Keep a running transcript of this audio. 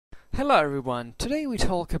Hello everyone, today we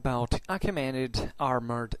talk about Achaemenid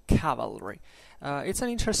armored cavalry. It's an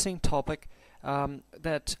interesting topic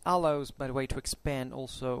that allows, by the way, to expand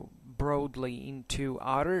also broadly into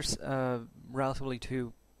others, relatively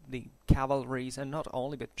to the cavalries, and not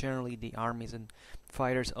only, but generally the armies and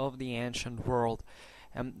fighters of the ancient world,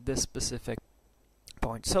 this specific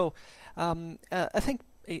point. So, I think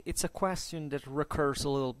it's a question that recurs a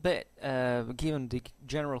little bit, given the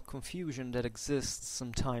general confusion that exists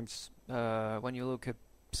sometimes when you look at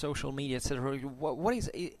social media, etc. What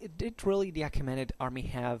is it? Did really the Achaemenid army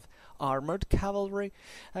have armored cavalry?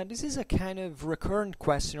 This is a kind of recurrent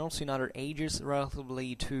question also in other ages,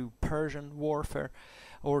 relatively to Persian warfare,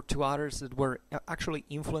 or to others that were actually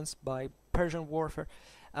influenced by Persian warfare.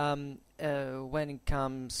 When it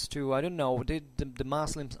comes to, I don't know, did the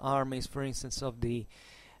Muslim armies, for instance, of the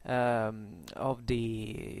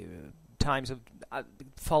times of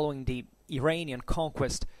following the Iranian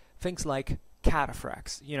conquest, things like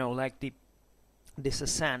cataphracts, like the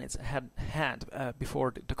Sassanids had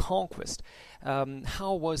before the conquest.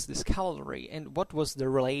 How was this cavalry, and what was the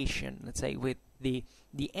relation, let's say, with the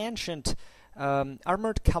ancient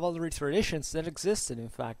armored cavalry traditions that existed, in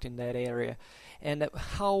fact, in that area, and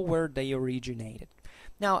how were they originated?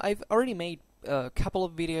 Now, I've already made a couple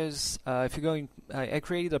of videos. If you're going, I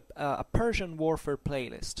created a Persian warfare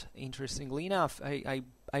playlist. Interestingly enough, I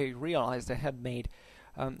realized I had made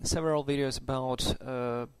several videos about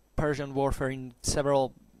Persian warfare in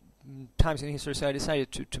several times in history, so I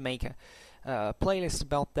decided to make a playlist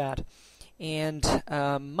about that. And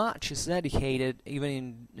much is dedicated,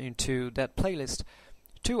 even into that playlist,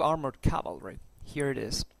 to armored cavalry. Here it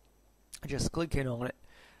is. Just clicking on it.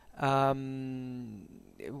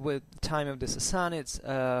 With the time of the Sassanids,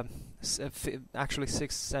 actually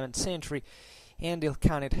 6th, 7th century, and the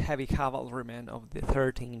Achaemenid heavy cavalrymen of the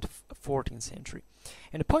 13th, 14th century.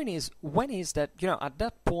 And the point is, when is that, at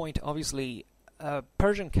that point, obviously,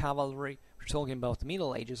 Persian cavalry, we're talking about the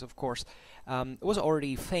Middle Ages, of course, was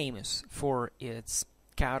already famous for its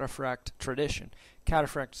cataphract tradition.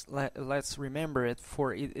 Cataphracts, let's remember it,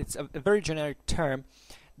 it's a very generic term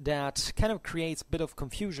that kind of creates a bit of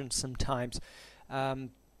confusion sometimes,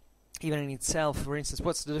 even in itself. For instance,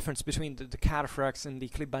 what's the difference between the cataphracts and the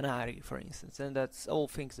clibanari, for instance? And that's all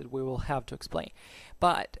things that we will have to explain.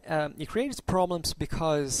 But it creates problems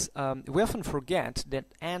because we often forget that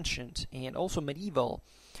ancient and also medieval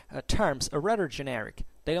terms are rather generic.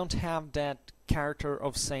 They don't have that character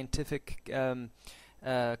of scientific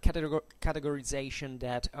categorization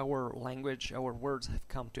that our language, our words have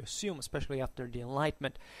come to assume, especially after the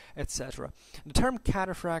Enlightenment, etc. The term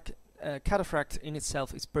cataphract in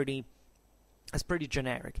itself is pretty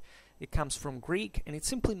generic. It comes from Greek, and it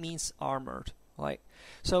simply means armored. Right?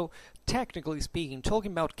 So, technically speaking,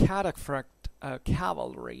 talking about cataphract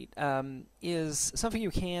cavalry is something you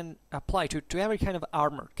can apply to every kind of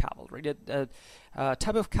armored cavalry. That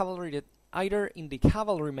type of cavalry that either in the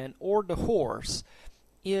cavalryman or the horse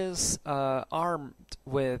is armed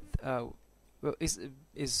with,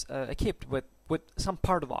 is equipped with some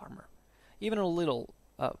part of armor, even a little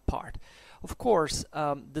part. Of course,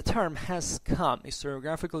 the term has come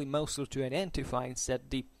historiographically mostly to identify instead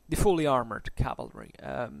the fully armored cavalry,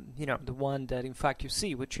 the one that in fact you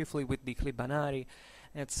see chiefly with the clibanari,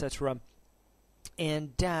 etc.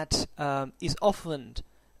 And that is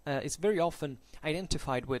very often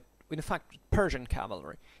identified with in fact Persian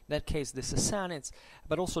cavalry. In that case, the Sassanids,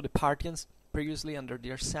 but also the Parthians, previously under the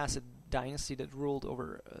Arsacid dynasty that ruled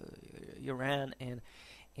over Iran and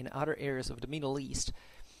in other areas of the Middle East.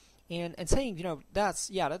 And saying, that's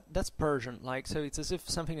Persian, so it's as if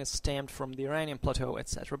something is stamped from the Iranian plateau,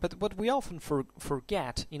 etc. But what we often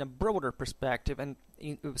forget in a broader perspective, and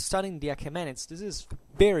in studying the Achaemenids, this is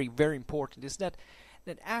very, very important, is that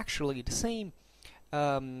actually the same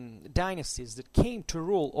dynasties that came to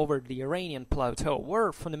rule over the Iranian plateau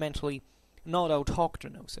were fundamentally not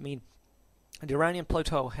autochthonous. I mean, the Iranian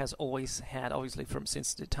plateau has always had, obviously,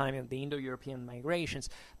 since the time of the Indo-European migrations,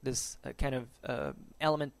 this kind of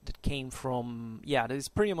element that came from, that is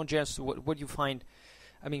pretty homogeneous to what you find,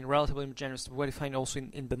 relatively homogeneous to what you find also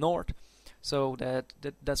in the north. So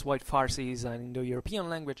that's why Farsi is an Indo-European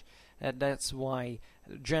language. That's why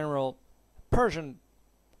general Persian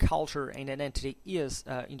culture and identity is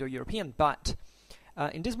Indo-European. But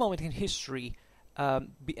in this moment in history,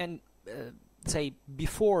 say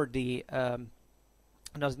before the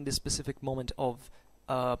not in this specific moment of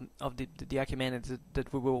the Achaemenids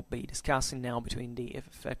that we will be discussing now, between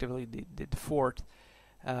effectively the fourth,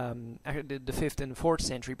 the 5th and 4th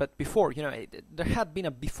century, but before, there had been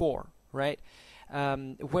a before, right,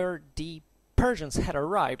 where the Persians had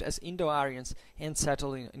arrived as Indo-Aryans and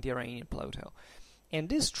settled in the Iranian plateau. And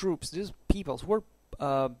these troops, these peoples, were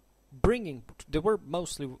they were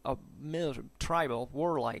mostly military, tribal,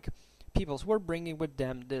 warlike peoples, were bringing with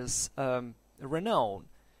them this renown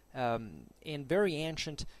and very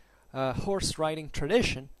ancient horse riding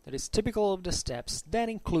tradition that is typical of the steppes, that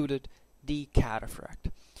included the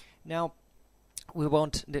cataphract. Now,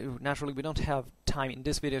 naturally we don't have time in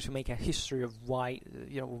this video to make a history of why,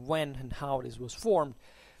 when and how this was formed.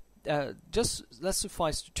 Just let's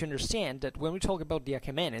suffice to understand that when we talk about the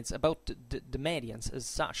Achaemenids, about the Medians as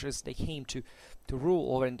such, as they came to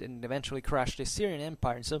rule over and eventually crashed the Assyrian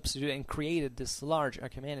Empire and substituted and created this large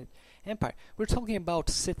Achaemenid Empire, we're talking about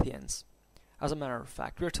Scythians. As a matter of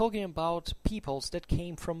fact, we're talking about peoples that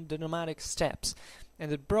came from the nomadic steppes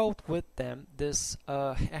and that brought with them this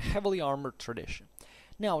heavily armored tradition.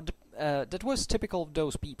 Now, that was typical of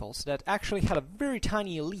those peoples that actually had a very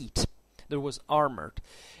tiny elite that was armored,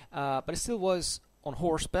 but it still was on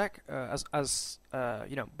horseback, as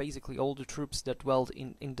basically all the troops that dwelled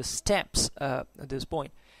in the steppes at this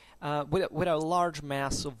point, with a large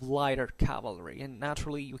mass of lighter cavalry. And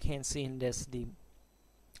naturally, you can see in this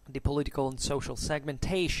the political and social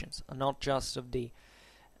segmentations, not just of the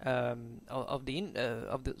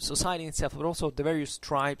society itself, but also the various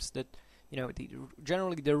tribes that,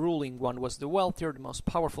 generally the ruling one was the wealthier, the most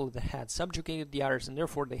powerful, that had subjugated the others, and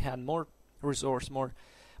therefore they had more resource, more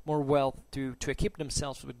wealth to equip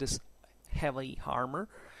themselves with this heavy armor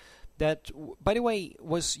that, by the way,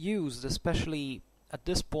 was used, especially at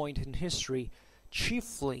this point in history,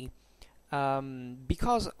 chiefly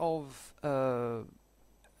because of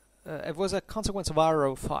it was a consequence of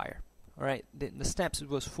arrow fire. All right, the steppes, it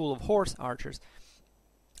was full of horse archers,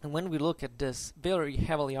 and when we look at this very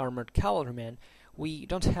heavily armored cavalrymen, we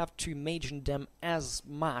don't have to imagine them as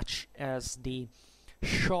much as the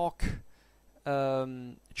shock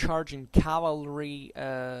charging cavalry,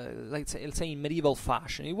 let's say in medieval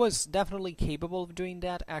fashion. It was definitely capable of doing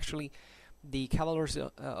that. Actually, the cavalry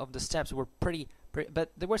of the steppes were pretty,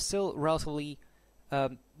 but they were still relatively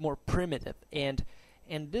more primitive, and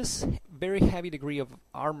this very heavy degree of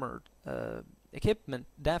armored equipment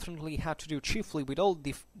definitely had to do chiefly with all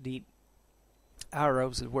the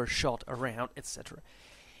arrows that were shot around, etc.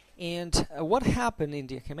 And what happened in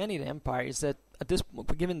the Achaemenid Empire is that,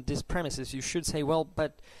 given these premises, you should say, well,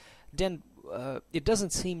 but then it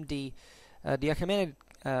doesn't seem the Achaemenid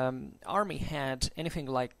army had anything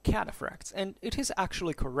like cataphracts, and it is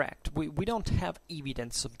actually correct. We don't have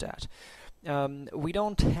evidence of that. We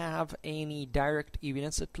don't have any direct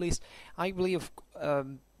evidence, at least. I believe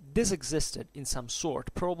this existed in some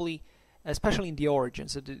sort, probably, especially in the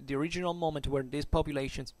origins, at the original moment where these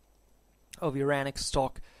populations of Iranic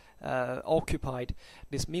stock occupied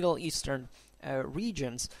these Middle Eastern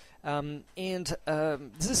regions, and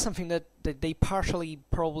this is something that they partially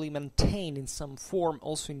probably maintained in some form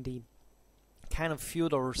also in the kind of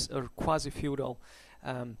feudal or quasi-feudal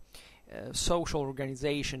social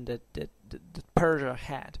organization that Persia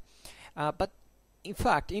had. But in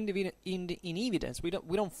fact, in evidence, we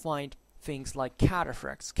don't find things like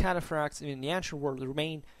cataphracts. Cataphracts in the ancient world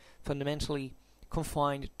remain fundamentally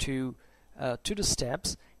confined to the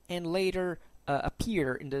steppes, and later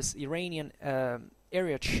appear in this Iranian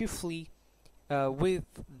area chiefly with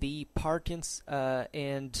the Parthians,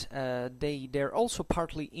 and they're also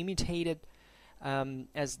partly imitated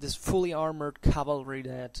as this fully armored cavalry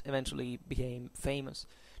that eventually became famous,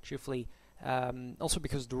 chiefly also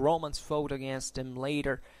because the Romans fought against them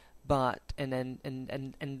later, and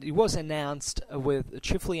it was announced with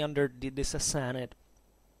chiefly under this Sassanid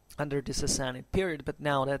period. But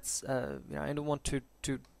now that's I don't want to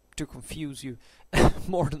confuse you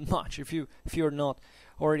more than much if you're not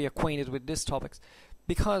already acquainted with these topics,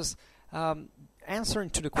 because answering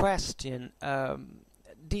to the question,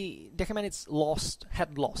 the Achaemenids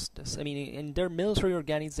had lost this. I mean, in their military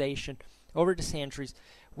organization over the centuries,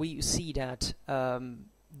 we see that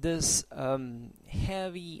this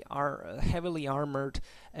heavily armored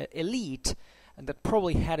elite that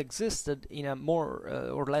probably had existed in a more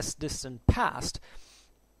or less distant past,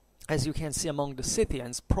 as you can see among the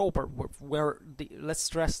Scythians proper, let's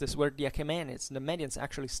stress this, where the Achaemenids, the Medians,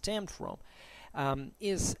 actually stemmed from,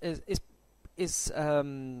 is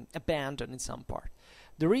abandoned in some part.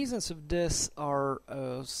 The reasons of this are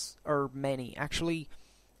many. Actually,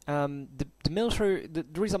 the military.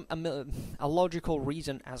 There is a logical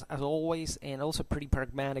reason, as always, and also pretty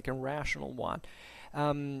pragmatic and rational one.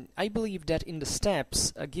 I believe that in the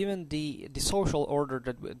steppes, given the social order,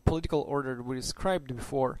 political order that we described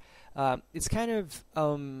before, it's kind of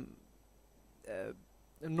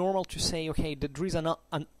normal to say, okay, that there is an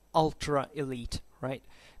ultra elite, right?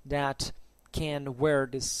 That can wear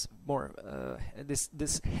this more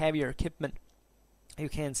this heavier equipment. You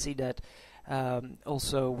can see that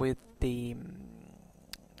also with the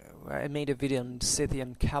I made a video on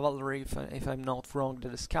Scythian cavalry, if I'm not wrong,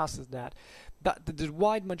 that discusses that. But the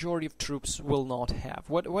wide majority of troops will not have.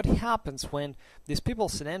 What happens when these people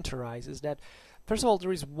sedentarize is that, first of all,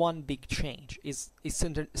 there is one big change: is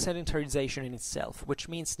sedentarization in itself, which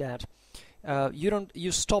means that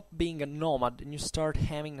you stop being a nomad and you start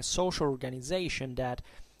having a social organization that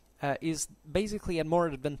is basically more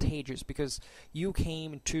advantageous, because you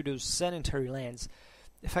came into those sedentary lands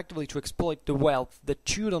effectively to exploit the wealth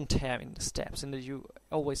that you don't have in the steppes and that you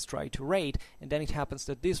always try to raid, and then it happens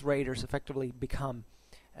that these raiders effectively become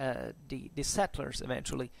the settlers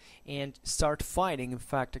eventually and start fighting, in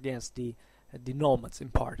fact, against the nomads in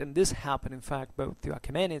part. And this happened, in fact, both to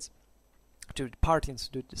Achaemenids, to the Parthians,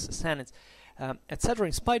 to the Sassanids, etc.,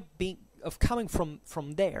 in spite of coming from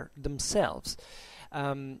there themselves.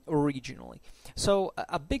 Originally. So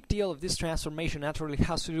a big deal of this transformation naturally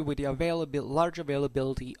has to do with the large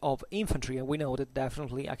availability of infantry, and we know that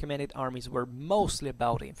definitely Achaemenid armies were mostly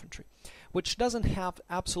about infantry, which doesn't have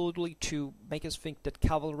absolutely to make us think that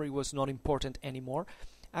cavalry was not important anymore.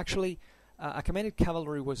 Actually, Achaemenid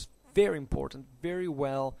cavalry was very important, very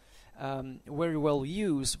well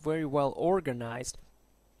used, very well organized.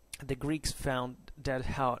 The Greeks found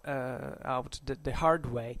that out the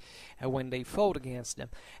hard way when they fought against them,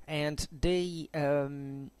 and they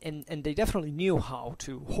they definitely knew how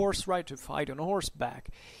to horse ride, to fight on horseback,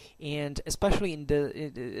 and especially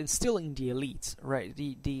still in the elites, right?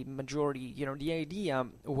 The majority, the idea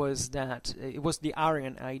was that it was the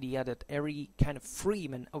Aryan idea that every kind of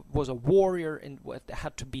freeman was a warrior and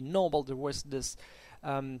had to be noble. There was this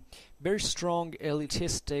very strong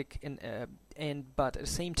elitistic but at the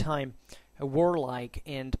same time a warlike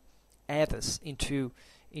and ethos into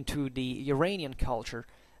the Iranian culture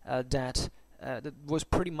that was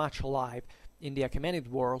pretty much alive in the Achaemenid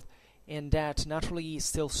world, and that naturally is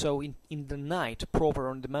still so in the knight proper,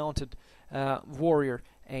 on the mounted warrior,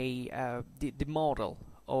 the model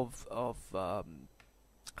of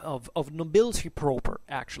nobility proper,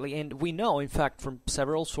 actually. And we know, in fact, from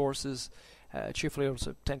several sources, chiefly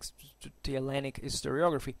also thanks to the Hellenic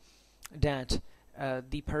historiography, that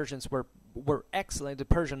the Persians were excellent. The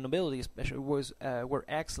Persian nobility especially were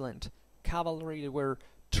excellent cavalry. They were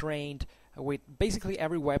trained with basically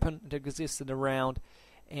every weapon that existed around.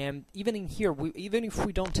 And even in here, even if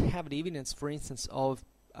we don't have the evidence, for instance, of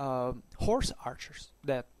horse archers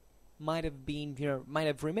that might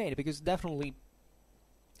have remained, because definitely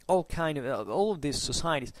all of these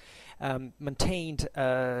societies maintained,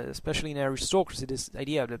 especially in aristocracy, this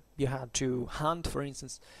idea that you had to hunt, for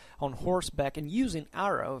instance, on horseback and using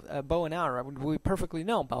bow and arrow. We perfectly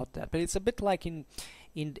know about that, but it's a bit like in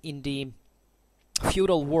the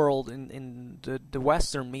feudal world in the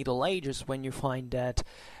Western Middle Ages, when you find that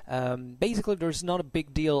basically there's not a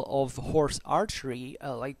big deal of horse archery,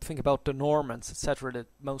 like think about the Normans, etc., that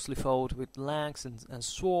mostly fought with lance and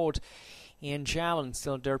sword and javelin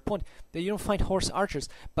still at their point. That you don't find horse archers,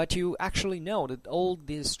 but you actually know that all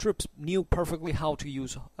these troops knew perfectly how to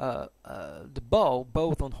use the bow,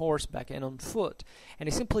 both on horseback and on foot, and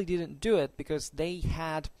they simply didn't do it because they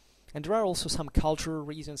had. And there are also some cultural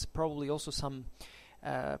reasons, probably also some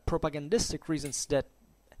propagandistic reasons that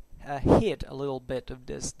hid a little bit of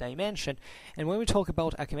this dimension. And when we talk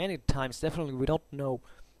about Achaemenid times, definitely we don't know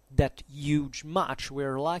that huge much.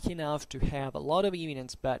 We're lucky enough to have a lot of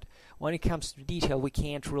evidence, but when it comes to detail, we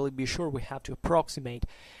can't really be sure. We have to approximate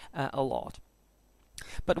a lot.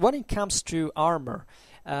 But when it comes to armor,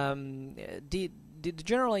 the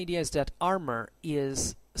general idea is that armor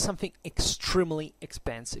is something extremely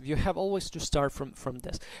expensive. You have always to start from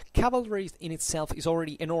this. Cavalry in itself is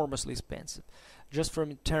already enormously expensive, just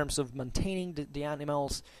from in terms of maintaining the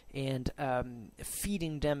animals and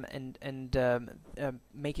feeding them and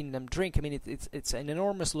making them drink. I mean, it's an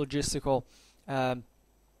enormous logistical.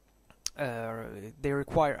 They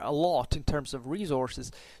require a lot in terms of resources.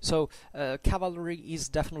 So cavalry is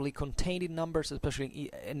definitely contained in numbers, especially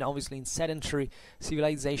and obviously in sedentary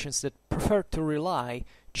civilizations that prefer to rely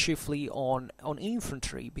chiefly on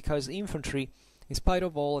infantry, because infantry, in spite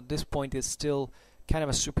of all, at this point is still kind of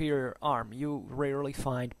a superior arm. You rarely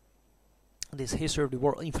find this history of the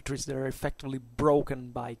world infantries that are effectively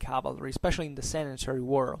broken by cavalry, especially in the sedentary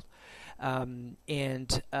world.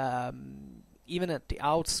 Even at the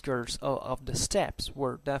outskirts of the steppes,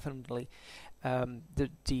 where definitely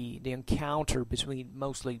the encounter between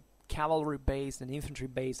mostly cavalry-based and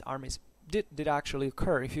infantry-based armies did actually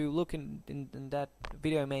occur. If you look in that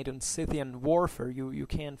video I made on Scythian warfare, you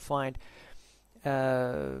can find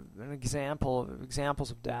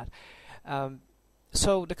examples of that.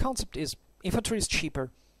 So the concept is infantry is cheaper.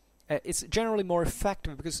 It's generally more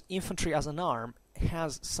effective because infantry as an arm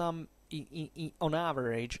has some, on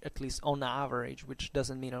average, at least on average, which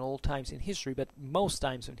doesn't mean at all times in history, but most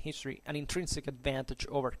times in history, an intrinsic advantage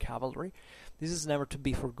over cavalry. This is never to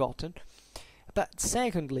be forgotten. But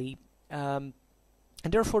secondly, and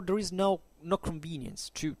therefore there is no convenience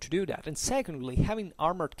to do that. And secondly, having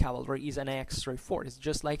armored cavalry is an extra effort. It's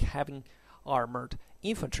just like having armored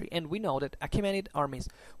infantry. And we know that Achaemenid armies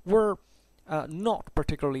were not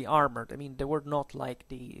particularly armored. I mean, they were not like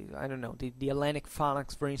the Hellenic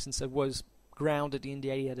phalanx, for instance, that was grounded in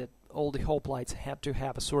the idea that all the hoplites had to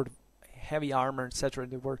have a sort of heavy armor, etc.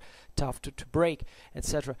 They were tough to break,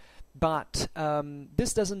 etc. But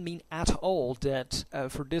this doesn't mean at all that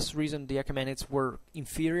for this reason the Achaemenids were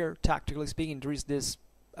inferior, tactically speaking. There is this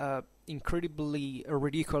incredibly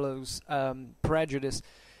ridiculous prejudice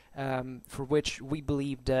for which we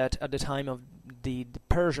believe that at the time of the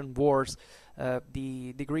Persian wars,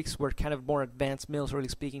 the Greeks were kind of more advanced, militarily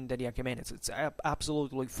speaking, than the Achaemenids. It's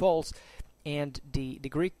absolutely false, and the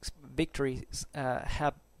Greeks' victories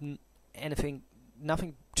have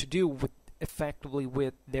nothing to do with effectively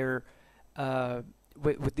with their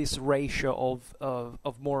with this ratio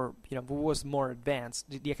of more, who was more advanced.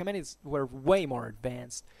 The Achaemenids were way more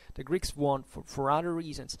advanced. The Greeks won for other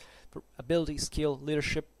reasons, for ability, skill,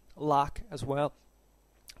 leadership, luck as well,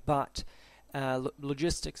 but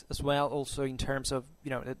logistics as well, also in terms of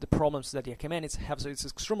the problems that the Achaemenids have. So it's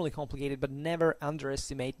extremely complicated, but never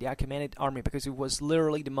underestimate the Achaemenid army, because it was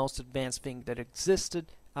literally the most advanced thing that existed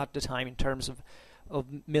at the time in terms of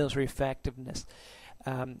military effectiveness,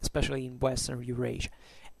 especially in Western Eurasia.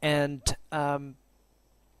 And having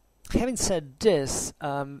said this,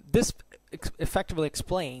 this effectively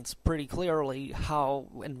explains pretty clearly how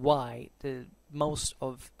and why most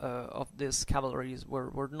of these cavalries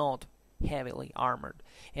were not heavily armored,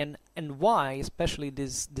 and why especially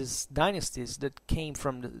these dynasties that came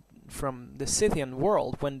from the Scythian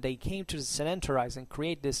world, when they came to sedentarize and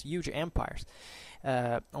create these huge empires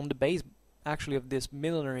on the base actually of these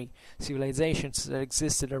millenary civilizations that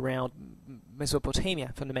existed around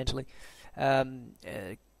Mesopotamia, fundamentally,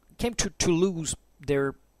 came to lose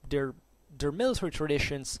their military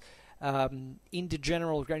traditions in the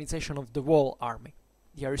general organization of the whole army.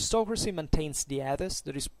 The aristocracy maintains the ethos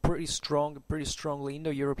that is pretty strongly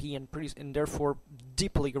Indo-European, and therefore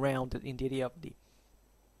deeply grounded in the idea of the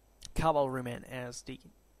cavalryman as the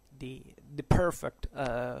perfect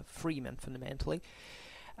freeman, fundamentally.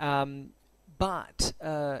 But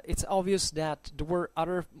it's obvious that there were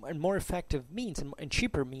other and more effective means and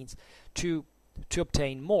cheaper means to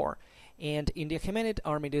obtain more. And in the Achaemenid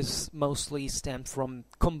army, this mostly stemmed from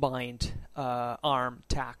combined arm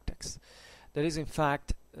tactics. That is, in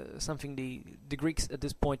fact, something the Greeks at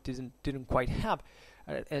this point didn't quite have,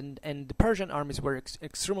 and the Persian armies were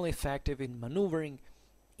extremely effective in maneuvering,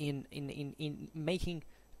 in making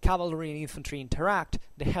cavalry and infantry interact.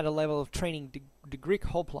 They had a level of training the Greek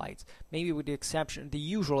hoplites, maybe with the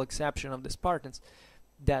usual exception of the Spartans,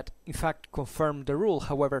 that in fact confirmed the rule.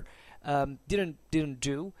 However, didn't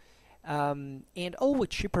do, and all with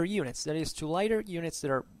cheaper units. That is, to lighter units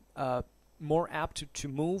that are more apt to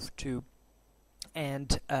move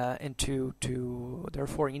and to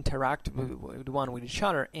therefore interact with one with each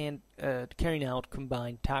other, and carrying out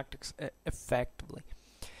combined tactics effectively.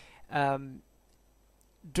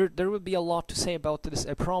 There will be a lot to say about this.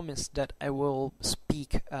 I promise that I will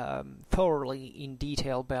speak thoroughly in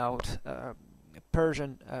detail about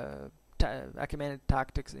Persian Achaemenid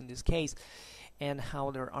tactics in this case, and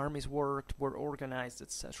how their armies were organized,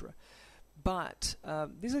 etc. But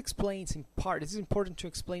this explains in part, this is important to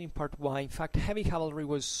explain in part why, in fact, heavy cavalry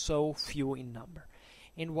was so few in number,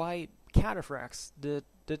 and why cataphracts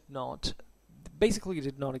basically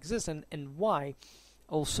did not exist, and why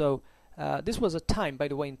also this was a time, by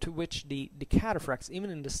the way, into which the cataphracts, even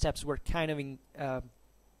in the steppes, were kind of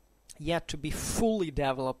yet to be fully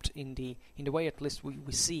developed in the way at least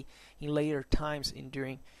we see in later times,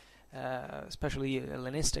 during especially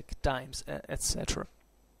Hellenistic times, etc.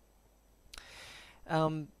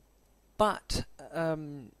 But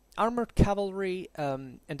armored cavalry,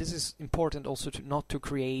 and this is important also not to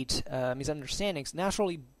create misunderstandings,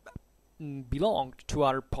 naturally belonged to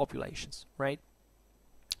other populations, right?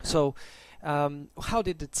 So how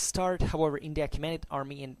did it start, however, in the Achaemenid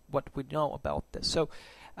army, and what we know about this? So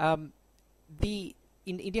in the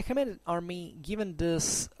Achaemenid army, given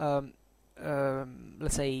this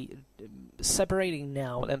let's say, separating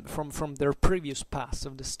now from their previous past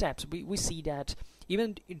of the steppes, we see that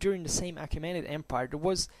even during the same Achaemenid Empire, there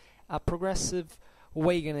was a progressive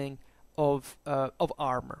awakening of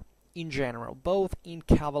armor in general, both in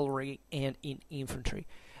cavalry and in infantry.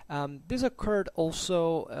 This occurred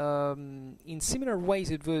also in similar ways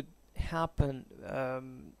it would happen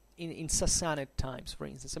in Sassanid times, for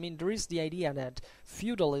instance. I mean, there is the idea that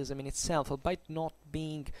feudalism in itself, albeit not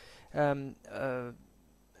being, let's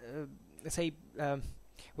say,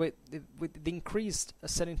 with the increased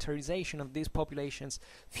sedentarization of these populations,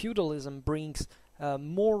 feudalism brings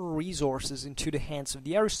more resources into the hands of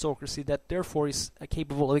the aristocracy that therefore is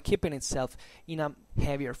capable of equipping itself in a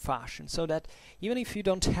heavier fashion. So that even if you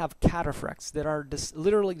don't have cataphracts that are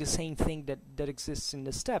literally the same thing that exists in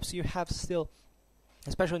the steppes, you have still,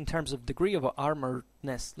 especially in terms of degree of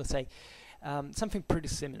armoredness, let's say, something pretty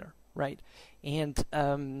similar, right? And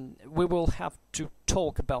we will have to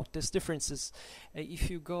talk about these differences.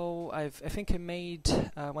 If you go, I think I made,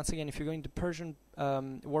 once again, if you go into Persian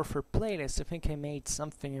warfare playlist, I think I made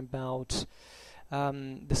something about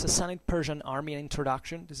the Sassanid Persian army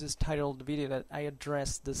introduction. This is titled the video that I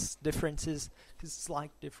address these differences, these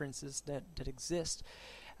slight differences that exist.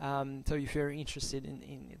 So if you're interested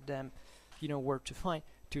in them, you know where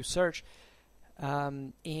to search.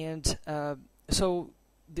 So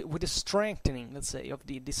with the strengthening, let's say, of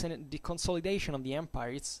the consolidation of the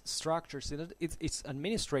empire, its structures, its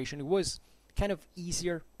administration, it was kind of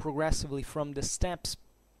easier progressively from the steppes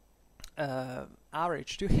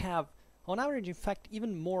average to have, on average, in fact,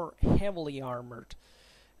 even more heavily armored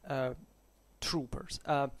troopers.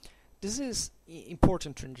 This is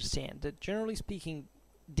important to understand that, generally speaking,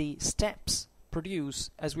 the steppes produce,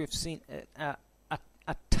 as we've seen, a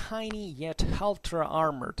tiny yet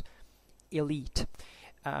ultra-armored elite.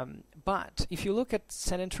 But if you look at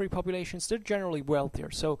sedentary populations, they're generally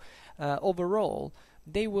wealthier. So overall,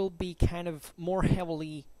 they will be kind of more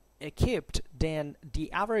heavily equipped than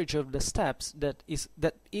the average of the steppes that is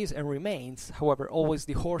and remains, however, always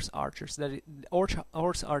the horse archers.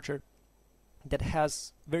 Horse archer that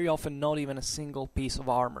has very often not even a single piece of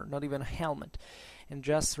armor, not even a helmet, and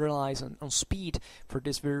just relies on speed for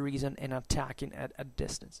this very reason and attacking at a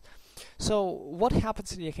distance. So what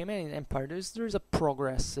happens in the Achaemenid Empire? There's a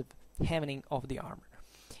progressive heavening of the armor,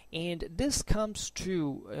 and this comes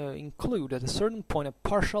to include at a certain point a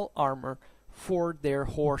partial armor for their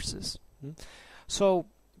horses. So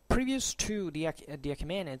previous to the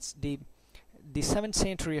Achaemenids, the 7th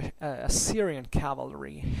century Assyrian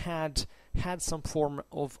cavalry had some form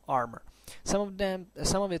of armor. Some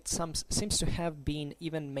of it seems to have been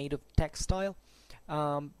even made of textile.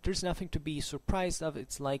 There's nothing to be surprised of.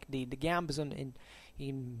 It's like the gambesson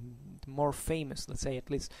in more famous, let's say at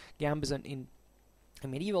least, gambesson in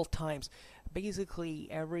medieval times. Basically,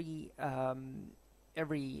 every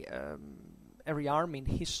army in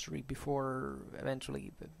history before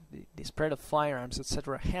eventually the spread of firearms,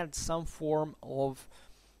 etc., had some form of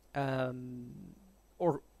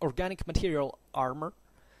organic material armor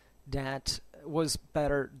that was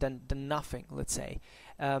better than nothing, let's say.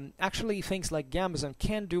 Actually, things like gambesson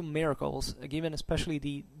can do miracles, given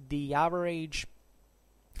especially the average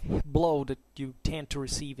blow that you tend to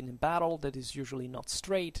receive in a battle that is usually not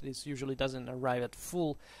straight, this usually doesn't arrive at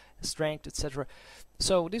full strength, etc.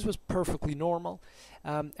 So this was perfectly normal.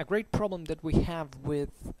 A great problem that we have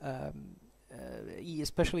with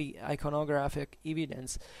especially iconographic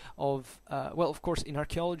evidence of, well, of course, in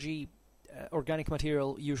archaeology, organic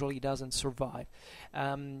material usually doesn't survive,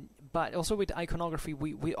 but also with iconography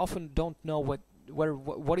we often don't know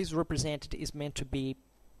what is represented is meant to be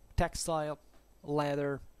textile,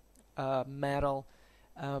 leather, metal,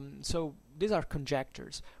 so these are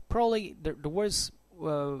conjectures. Probably there was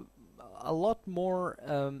a lot more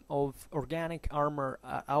of organic armor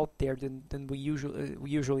out there than we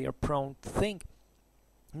usually are prone to think.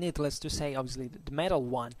 Needless to say, obviously, the metal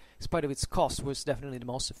one, in spite of its cost, was definitely the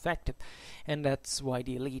most effective, and that's why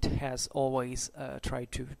the elite has always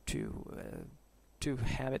tried to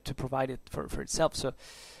have it, to provide it for itself. So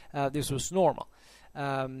this was normal,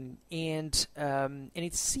 and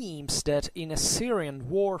it seems that in Assyrian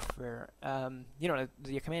warfare, the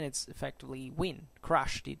Achaemenids effectively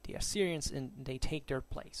crush the Assyrians, and they take their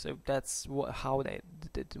place. So that's how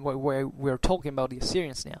where we're talking about the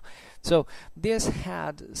Assyrians now. So this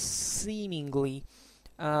had seemingly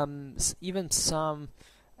even some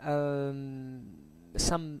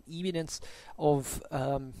evidence of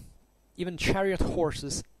even chariot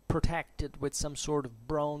horses protected with some sort of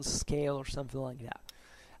bronze scale or something like that.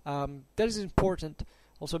 That is important,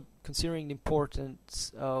 also considering the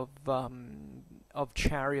importance of of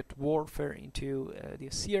chariot warfare into the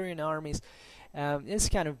Assyrian armies. It's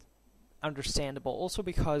kind of understandable, also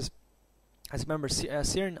because, as remember,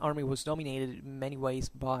 Assyrian army was dominated in many ways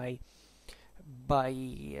by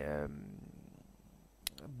bowmen.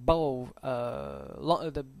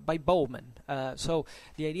 So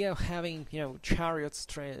the idea of having chariots,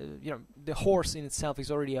 the horse in itself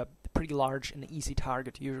is already a pretty large and easy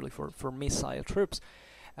target usually for missile troops.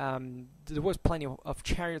 There was plenty of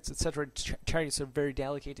chariots, etc. Chariots are very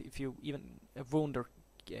delicate. If you even wound or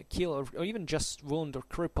kill or even just wound or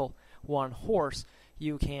cripple one horse,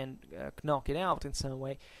 you can knock it out in some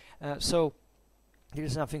way. So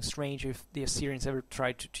there's nothing strange if the Assyrians ever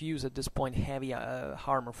tried to use at this point heavy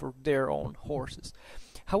armor for their own horses.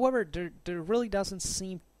 However, there really doesn't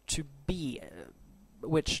seem to be,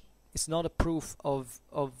 which is not a proof of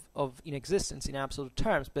inexistence in absolute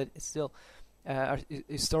terms, but it's still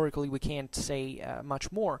historically we can't say much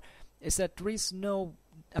more, is that there is no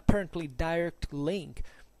apparently direct link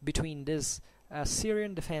between this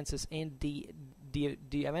Syrian defenses and the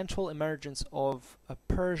eventual emergence of a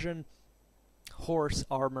Persian horse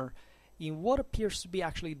armor in what appears to be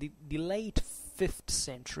actually the late 5th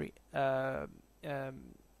century, and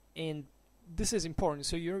this is important.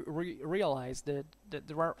 So you realize that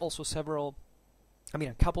there are also a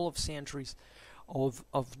couple of centuries of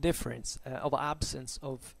difference, of absence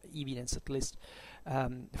of evidence, at least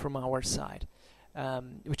from our side,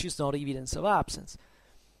 which is not evidence of absence.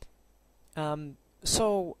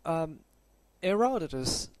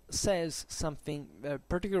 Herodotus says something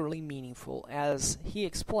particularly meaningful, as he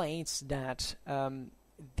explains that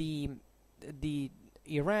the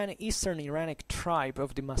Eastern Iranic tribe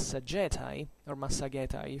of the Massagetai, or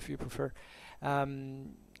Massagetai if you prefer,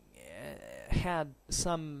 had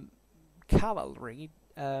some cavalry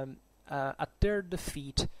at their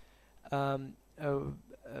defeat of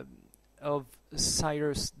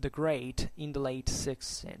Cyrus the Great in the late 6th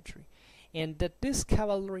century, and that this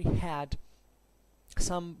cavalry had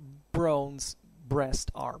some bronze breast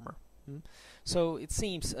armor. So it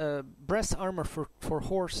seems breast armor for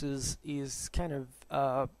horses is kind of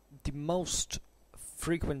the most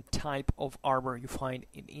frequent type of armor you find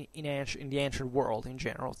in the ancient world in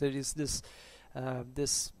general. There is this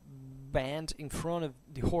band in front of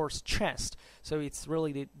the horse chest, so it's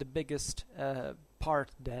really the biggest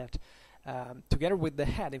part that, together with the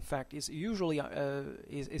head, in fact, is usually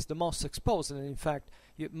is the most exposed. And in fact,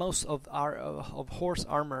 most of horse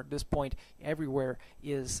armor at this point everywhere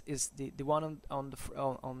is the one on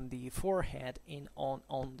the forehead and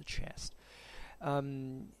on the chest.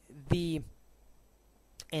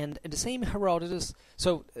 And the same Herodotus,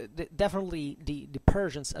 so definitely the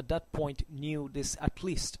Persians at that point knew this, at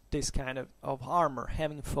least this kind of armor,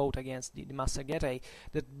 having fought against the Massagetai,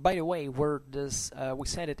 that, by the way, were this, we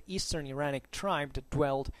said it, Eastern Iranic tribe that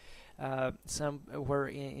dwelled, some were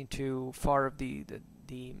into far of the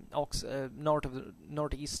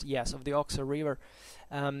northeast, yes, of the Oxa River,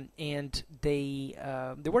 and they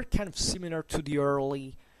were kind of similar to the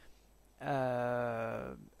early,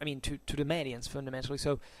 to the Medians fundamentally.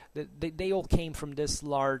 So they all came from this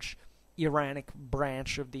large Iranic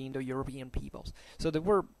branch of the Indo-European peoples. So they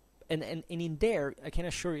were, and in there, I can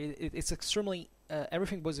assure you, it's extremely,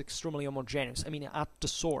 everything was extremely homogeneous. At the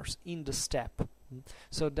source, in the steppe,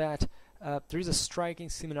 so that there is a striking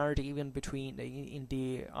similarity even between in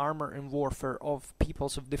the armor and warfare of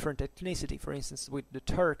peoples of different ethnicity. For instance, with the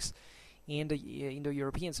Turks and the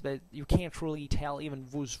Indo-Europeans, but you can't really tell even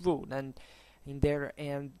who's who. And in there,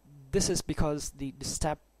 and this is because the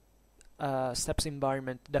steppes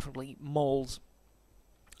environment definitely molds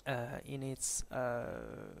in its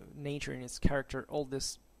nature, in its character, all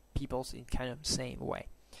these peoples in kind of the same way.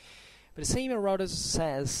 But the same Herodotus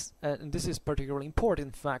says, and this is particularly important,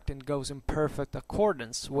 in fact, and goes in perfect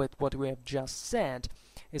accordance with what we have just said,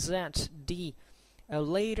 is that the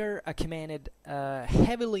later Achaemenid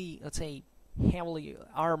heavily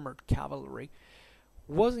armored cavalry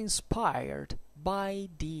was inspired by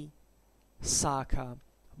the Saka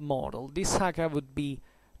model. This Saka would be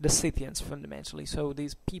the Scythians fundamentally. So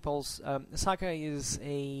these peoples, Saka is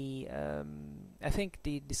I think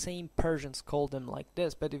the same Persians call them like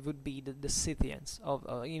this, but it would be the Scythians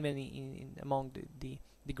of even among the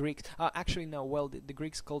Greeks. Actually, no. Well, the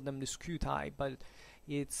Greeks called them the Scutai, but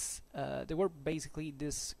it's they were basically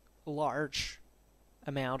this large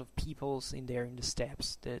amount of peoples in there in the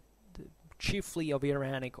steppes, that chiefly of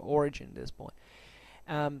Iranic origin at this point.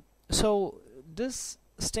 So this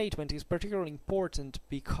statement is particularly important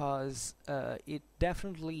because it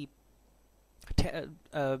definitely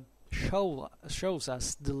shows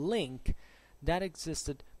us the link that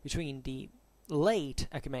existed between the late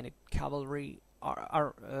Achaemenid cavalry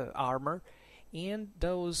armor, and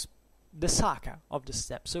the Saka of the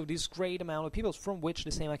steppe. So this great amount of peoples from which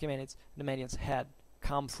the same Achaemenids, the Medians, had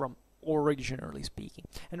come from, originally speaking.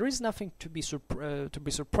 And there is nothing to be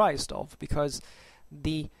surprised of, because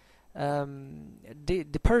the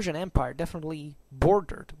Persian Empire definitely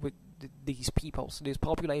bordered with these peoples, these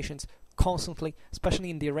populations, constantly, especially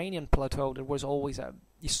in the Iranian plateau. There was always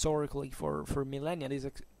historically for millennia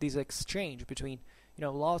this exchange between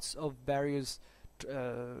lots of various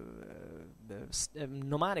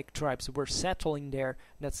nomadic tribes were settling there.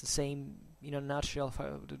 That's the same in a nutshell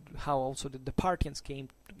how also the Parthians came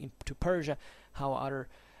to Persia, how other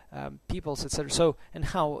peoples, etc. So, and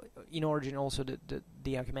how in origin also the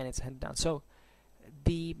Achaemenids had done. So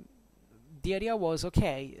the idea was,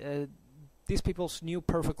 okay, these peoples knew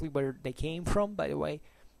perfectly where they came from. By the way,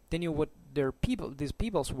 they knew what these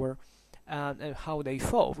peoples were, and how they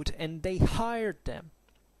fought, and they hired them.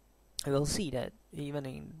 I will see that even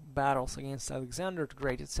in battles against Alexander the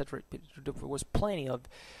Great, etc., there was plenty of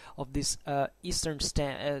these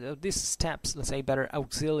these steppes, let's say, better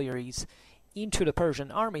auxiliaries into the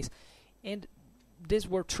Persian armies, and these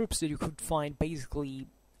were troops that you could find basically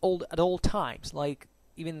at all times. Like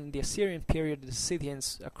even in the Assyrian period, the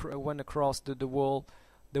Scythians went across the wall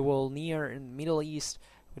near in Middle East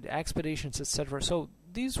with expeditions, etc. So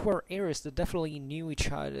these were areas that definitely knew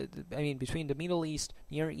each other. I mean, between the Middle East,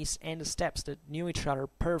 Near East, and the steppes, that knew each other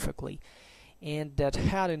perfectly, and that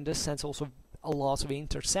had, in this sense, also a lot of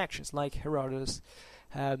intersections, like Herodotus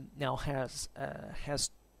now has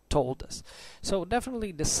told us. So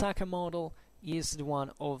definitely, the Saka model is the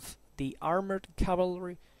one of the armored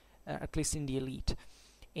cavalry, at least in the elite,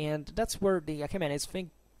 and that's where the Achaemenids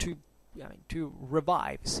think to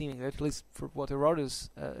revive, seemingly, at least for what Herodotus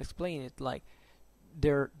explained it, like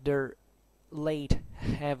their late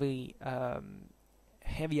heavy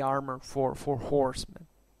armor for horsemen.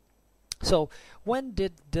 So when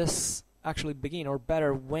did this actually begin, or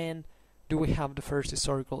better, when do we have the first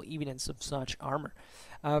historical evidence of such armor?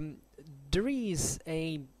 There is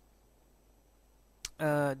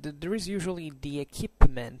usually the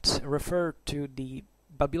equipment referred to the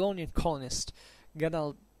Babylonian colonist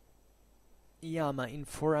Gadal Yama in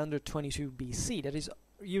 422 BC that is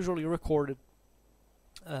usually recorded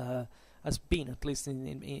as being, at least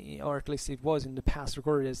or at least it was in the past,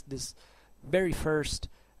 recorded as this very first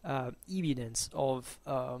evidence of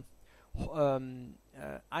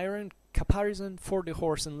iron caparison for the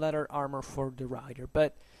horse and leather armor for the rider.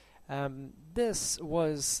 But this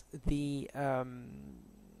was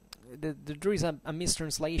there is a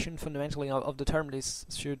mistranslation fundamentally of the term. This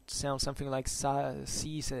should sound something like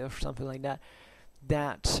sise or something like that.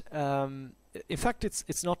 That in fact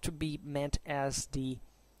it's not to be meant as the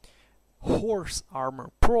horse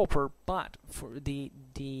armor proper, but for the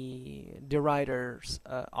rider's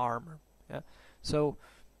armor. Yeah? So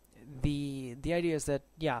the idea is that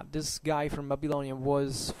this guy from Babylonia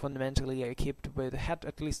was fundamentally equipped with, had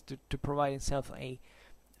at least to provide himself an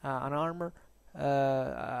armor,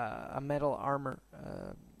 a metal armor,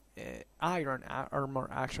 iron armor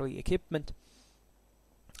actually equipment,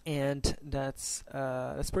 and that's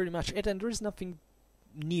pretty much it. And there is nothing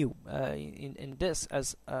new in this,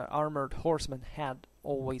 as armored horsemen had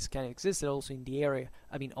always kind of existed also in the area.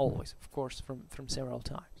 I mean, always, of course, from several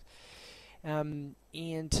times. And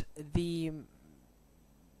it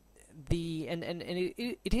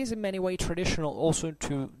is in many ways traditional also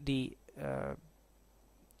to the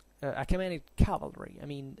Achaemenid cavalry. I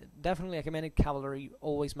mean, definitely Achaemenid cavalry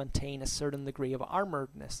always maintain a certain degree of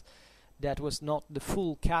armoredness that was not the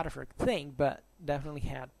full cataphract thing, but definitely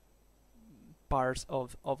had parts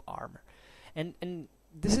of armor. And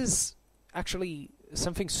this is actually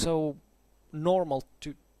something so normal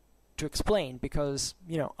to explain, because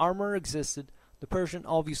armor existed. The Persian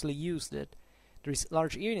obviously used it. There is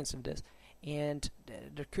large evidence of this, and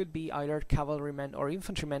there could be either cavalrymen or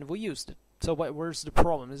infantrymen who used it. So where's the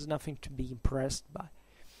problem? There's nothing to be impressed by.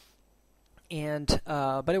 And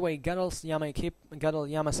by the way, Gadal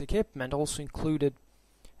Yama's equipment also included,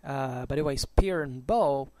 by the way, spear and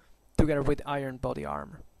bow, together with iron body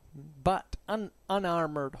armor, but an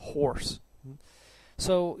unarmored horse.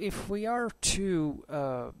 So if we are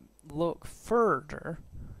to look further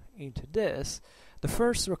into this, the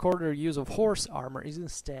first recorded use of horse armor is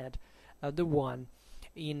instead the one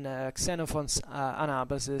in Xenophon's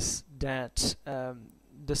Anabasis that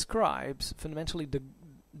describes fundamentally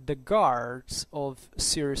the guards of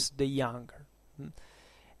Cyrus the Younger.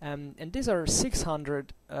 And these are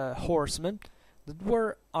 600 horsemen that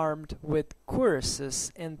were armed with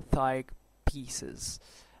cuirasses and thigh pieces.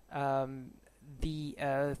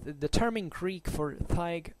 the term in Greek for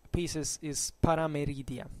thigh pieces is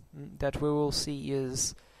parameridia. That we will see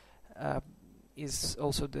is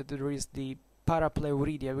also that there is the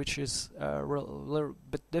parapleuridia, which is a little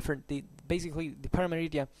bit different. Basically the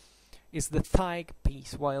parameridia is the thigh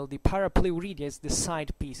piece, while the parapleuridia is the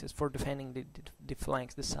side pieces for defending the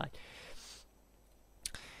flanks, the side.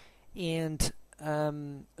 And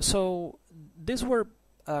so these were,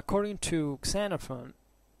 according to Xenophon,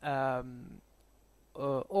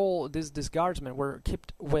 all these guardsmen were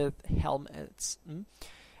equipped with helmets.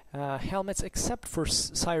 Helmets, except for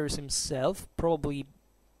Cyrus himself, probably.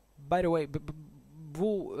 By the way,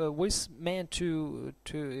 who was meant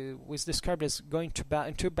was described as going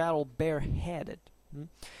into battle bareheaded.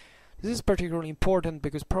 This is particularly important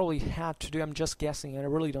because probably it had to do, I'm just guessing, and I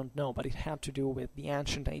really don't know, but it had to do with the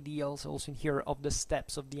ancient ideals also in here of the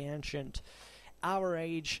steppes of the ancient, our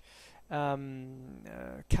age, cavalry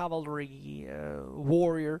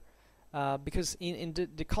warrior. Because in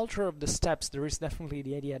the culture of the steppes, there is definitely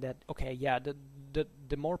the idea that, okay, yeah,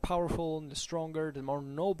 the more powerful and the stronger, the more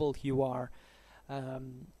noble you are,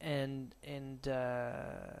 and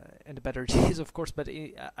the better it is, of course. But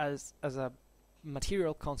as a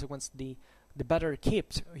material consequence, the better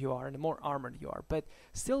equipped you are and the more armored you are. But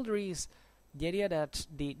still, there is the idea that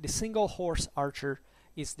the single horse archer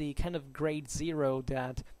is the kind of grade zero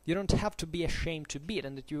that you don't have to be ashamed to beat,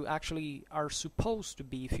 and that you actually are supposed to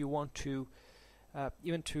be if you want to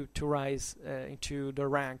even to rise into the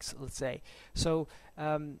ranks, let's say. So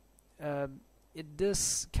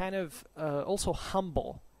this kind of also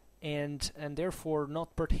humble and therefore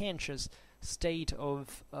not pretentious state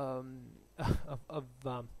of a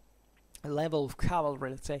level of cavalry,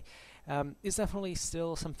 let's say, is definitely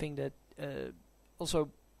still something that also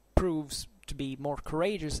proves to be more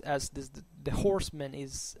courageous, as the horseman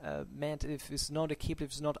is meant, if it's not equipped, if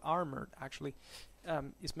it's not armored, actually,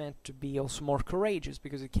 is meant to be also more courageous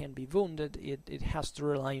because it can be wounded. It has to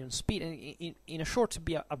rely on speed, and in a short, to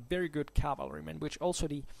be a very good cavalryman, which also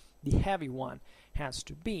the heavy one has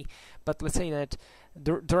to be. But let's say that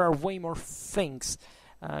there are way more things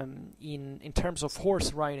in terms of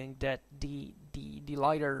horse riding that the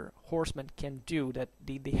lighter horseman can do that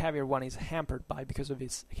the heavier one is hampered by because of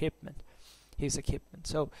his equipment.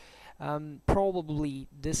 So probably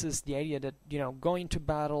this is the idea that, going to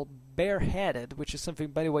battle bareheaded, which is something,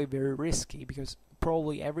 by the way, very risky, because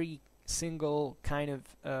probably every single kind of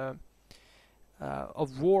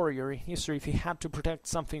warrior in history, if he had to protect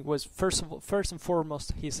something, was first and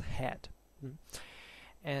foremost his head.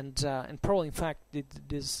 And probably, in fact,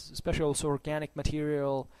 this especially also organic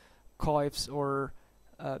material, coifs or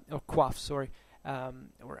coifs, or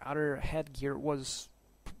other headgear was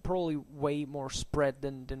probably way more spread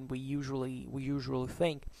than we usually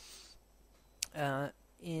think. But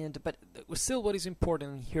still, what is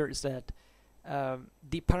important here is that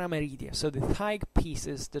the parameridia, so the thigh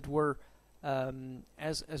pieces that were,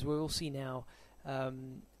 as we will see now,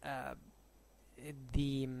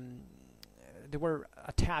 they were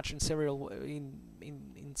attached in several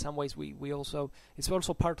in some ways. We also, it's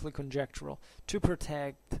also partly conjectural, to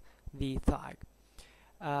protect the thigh.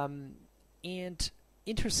 And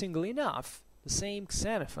interestingly enough, the same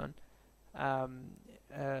Xenophon, in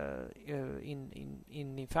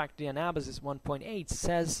fact, the Anabasis 1.8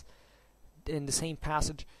 says in the same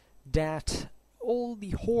passage that all the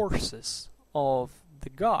horses of the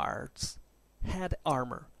guards had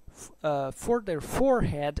armor for their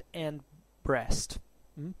forehead and breast.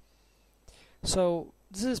 So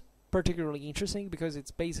this is particularly interesting because it's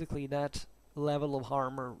basically that level of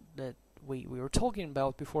armor that we were talking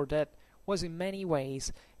about before, that was in many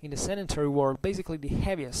ways in the sedentary world basically the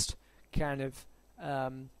heaviest kind of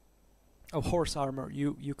horse armor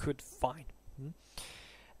you could find.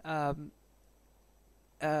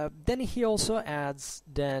 Then he also adds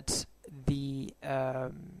that these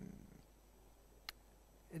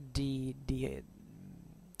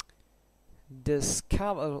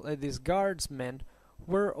guardsmen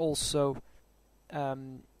were also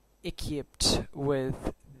equipped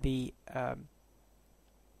with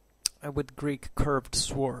with Greek curved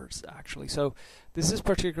swords, actually. So this is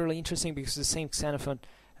particularly interesting because the same Xenophon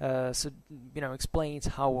explains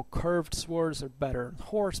how curved swords are better on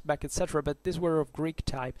horseback, etc. But these were of Greek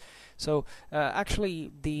type. So actually,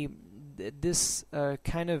 this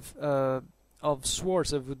kind of swords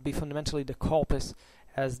that would be fundamentally the kopis,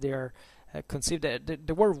 as they're conceived.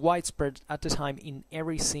 They were widespread at the time in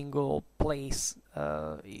every single place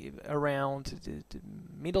around the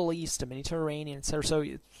Middle East, the Mediterranean, etc. So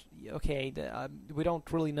we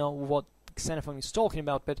don't really know what Xenophon is talking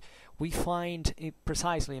about, but we find it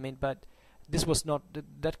precisely. But this was not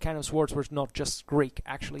that kind of swords were not just Greek.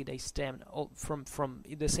 Actually, they stemmed from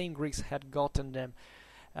the same Greeks had gotten them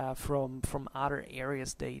from other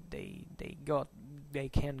areas. They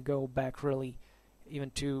can go back really even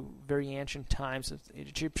to very ancient times,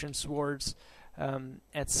 Egyptian swords,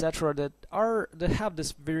 etc. That have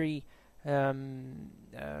this very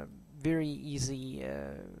very easy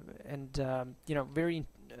and very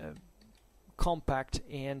compact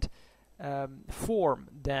and form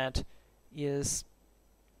that is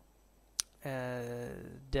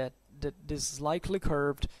that is slightly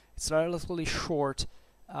curved. It's relatively short,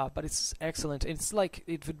 but it's excellent. It's like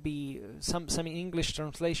it would be some English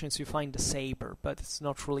translations you find the saber, but it's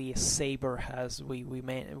not really a saber as we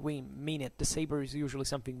mean it. The saber is usually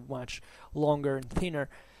something much longer and thinner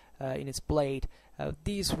in its blade.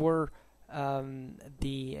 These were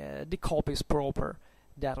the copies proper,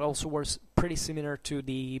 that also was pretty similar to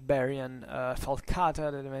the Iberian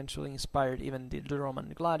falcata that eventually inspired even the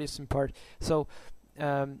Roman gladius in part. So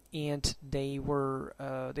and they were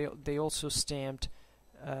they also stamped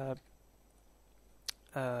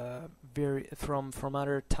very from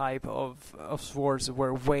other type of swords that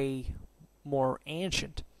were way more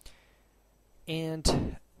ancient.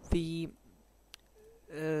 And the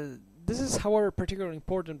this is, however, particularly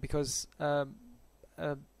important because the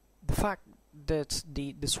fact that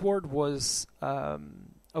the sword was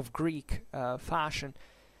of Greek fashion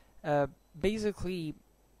basically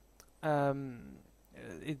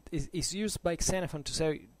it is used by Xenophon to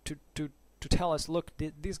say to tell us, look,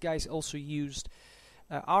 these guys also used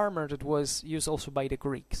armor that was used also by the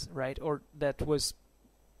Greeks, right? Or that was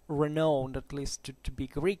renowned at least to be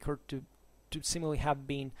Greek, or to seemingly have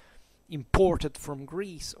been imported from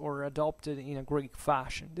Greece or adopted in a Greek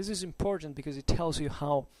fashion. This is important because it tells you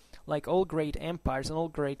how, like all great empires and all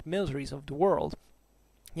great militaries of the world,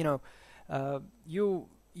 you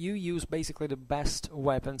use basically the best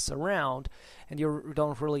weapons around, and you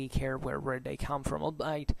don't really care where they come from.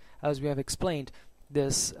 Albeit, as we have explained,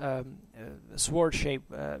 this sword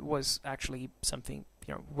shape was actually something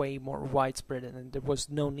way more widespread, and there was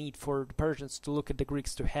no need for the Persians to look at the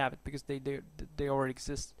Greeks to have it, because they already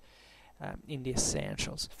existed in the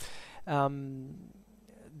essentials.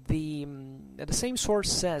 The same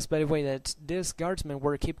source says, by the way, that these guardsmen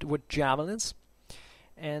were equipped with javelins,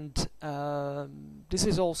 and this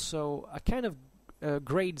is also a kind of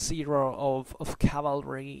grade zero of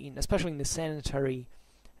cavalry, especially in the sedentary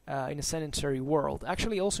world.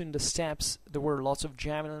 Actually, also in the steppes there were lots of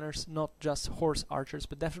javeliners, not just horse archers,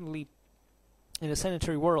 but definitely in the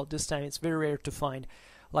sedentary world this time it's very rare to find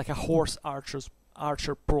like a horse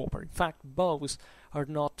archer proper. In fact, bows are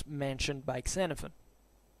not mentioned by Xenophon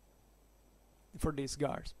for these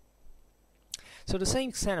guards. So the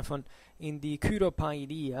same Xenophon in the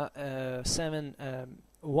Kuropaidia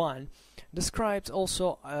 7:1 describes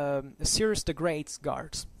also Cyrus the Great's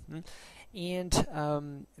guards, and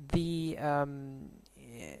these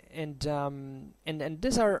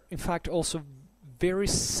are in fact also very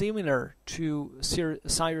similar to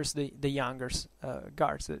Cyrus the Younger's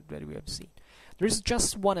guards that we have seen. There is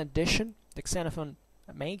just one addition that Xenophon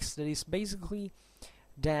makes, that is basically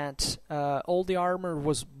that all the armor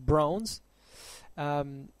was bronze,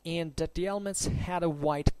 and that the helmets had a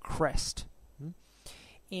white crest.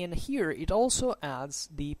 And here it also adds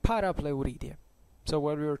the parapleuridia, so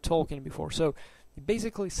what we were talking before. So it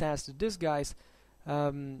basically says that these guys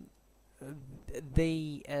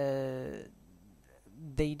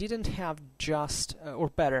they didn't have just or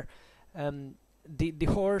better the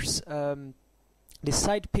horse the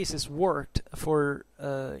side pieces worked for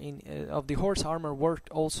of the horse armor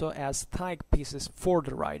worked also as thigh pieces for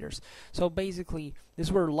the riders. So basically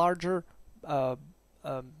these were larger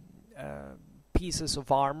pieces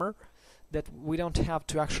of armor that we don't have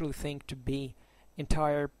to actually think to be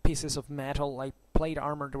entire pieces of metal like plate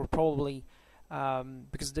armor. They were probably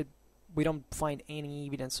because we don't find any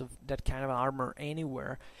evidence of that kind of armor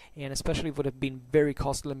anywhere, and especially would have been very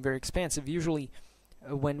costly and very expensive. Usually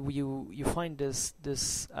when you find this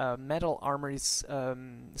metal armor, it's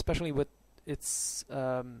especially with its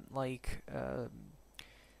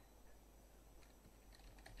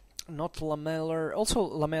not lamellar, also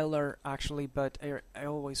lamellar actually, but I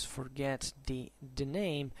always forget the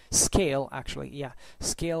name. Scale, actually, yeah,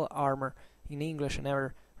 scale armor in English. I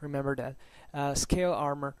never remember that. Scale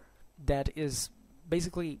armor that is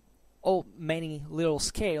basically many little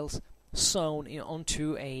scales sewn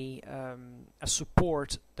onto a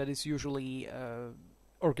support that is usually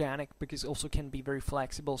organic, because it also can be very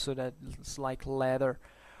flexible, so that it's like leather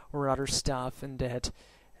or other stuff, and that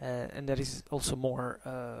is also more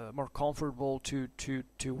comfortable to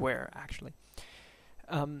wear actually.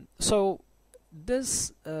 So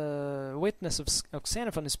this witness of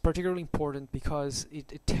Xenophon is particularly important because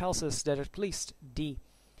it tells us that at least the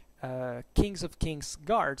Kings of Kings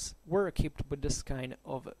guards were equipped with this kind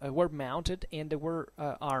of were mounted, and they were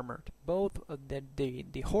armored. Both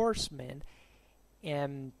the horsemen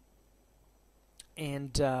and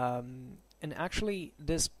actually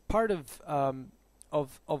this part of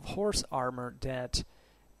horse armor that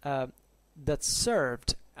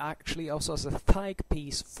served actually also as a thigh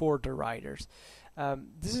piece for the riders.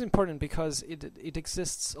 This is important because it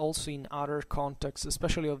exists also in other contexts,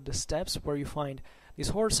 especially of the steppes, where you find this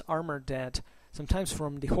horse armor that sometimes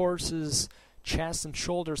from the horse's chest and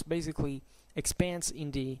shoulders basically expands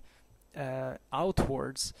in the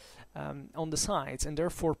outwards on the sides, and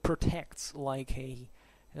therefore protects like a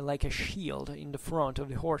shield in the front of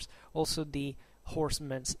the horse, also the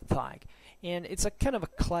horseman's thigh. And it's a kind of a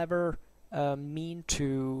clever mean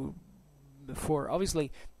for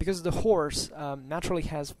obviously, because the horse naturally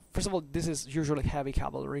has, first of all, this is usually heavy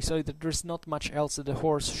cavalry, so there's not much else that the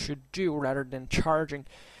horse should do rather than charging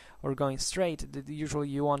or going straight. Usually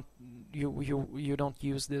you don't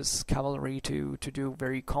use this cavalry to do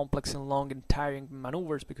very complex and long and tiring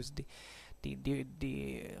maneuvers, because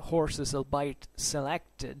the horses, albeit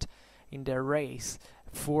selected in their race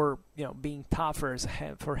for being tougher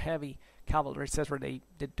for heavy cavalry, etc., they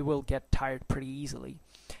will get tired pretty easily.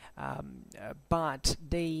 But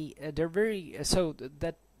they're very so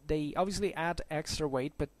that they obviously add extra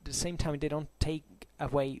weight, but at the same time they don't take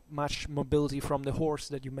away much mobility from the horse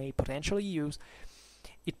that you may potentially use.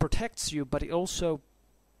 It protects you, but it also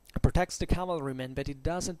protects the cavalryman, but it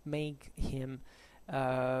doesn't make him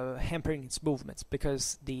hampering its movements,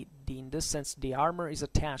 because in this sense the armor is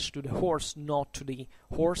attached to the horse, not to the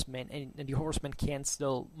horseman, and the horseman can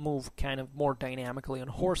still move kind of more dynamically on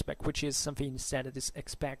horseback, which is something instead that is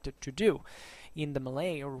expected to do in the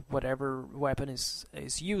melee or whatever weapon is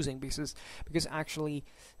using, because actually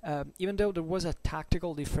even though there was a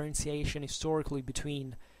tactical differentiation historically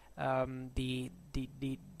between in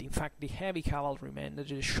fact the heavy cavalrymen,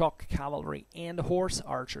 the shock cavalry, and the horse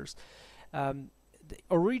archers,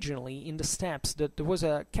 originally in the steppes that there was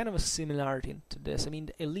a kind of a similarity to this. I mean,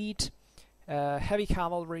 the elite heavy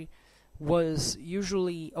cavalry was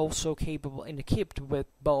usually also capable and equipped with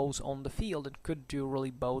bows on the field and could do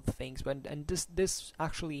really both things. And this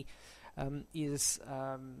actually is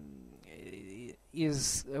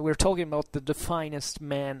we're talking about the finest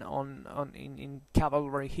man in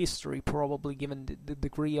cavalry history, probably, given the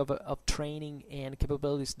degree of training and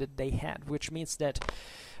capabilities that they had, which means that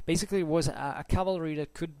basically it was a cavalry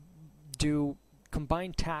that could do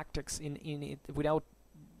combined tactics in it without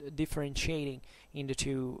differentiating in the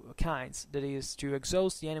two kinds. That is, to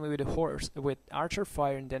exhaust the enemy with archer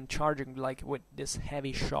fire, and then charging like with this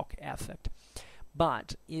heavy shock effect.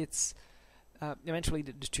 But it's eventually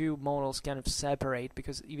the two models kind of separate,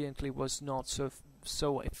 because evidently it was not so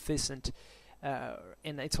efficient,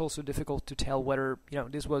 and it's also difficult to tell whether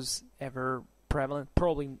this was ever prevalent.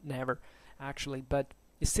 Probably never, actually, but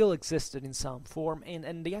it still existed in some form,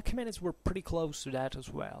 and the Achaemenids were pretty close to that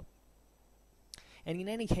as well. And in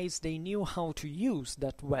any case, they knew how to use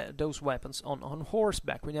those weapons on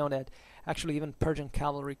horseback. We know that actually even Persian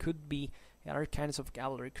cavalry could be, other kinds of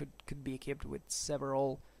cavalry could be equipped with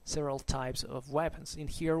several types of weapons. In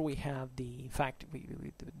here we have the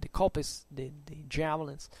kopis, the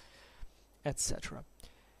javelins, etc.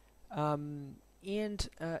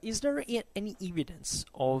 Is there any evidence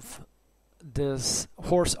of this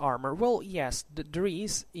horse armor? Well, yes, there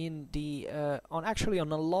is in the on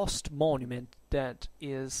a lost monument that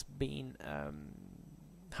is being,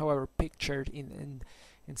 however, pictured in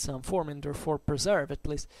some form, and therefore preserved, at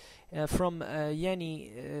least from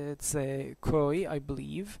Yeni Koi, I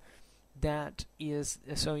believe. That is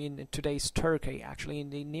so in today's Turkey, actually,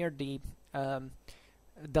 near the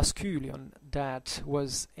Daskylion, that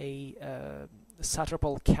was a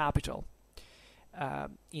satrapal capital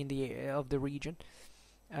in the region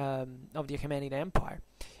of the Achaemenid Empire,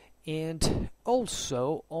 and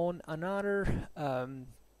also on another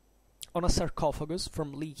on a sarcophagus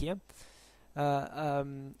from Lycia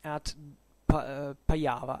at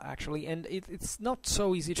Payava, actually, and it's not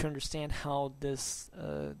so easy to understand how this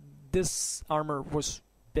armor was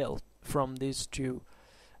built from these two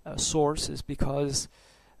sources, because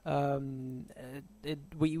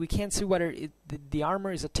we can't see whether the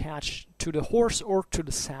armor is attached to the horse or to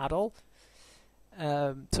the saddle.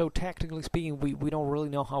 So technically speaking, we don't really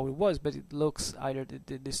know how it was, but it looks either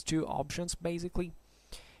these two options basically.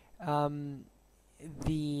 And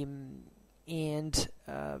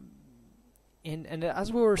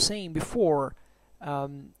as we were saying before,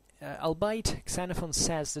 albeit Xenophon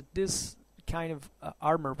says that this kind of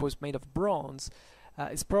armor was made of bronze,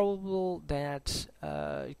 it's probable that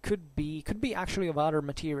it could be actually of other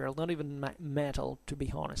material, not even metal, to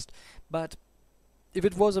be honest. But if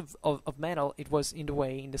it was of metal, it was in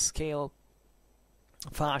the scale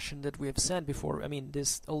fashion that we have said before. I mean,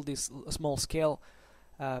 all these small scale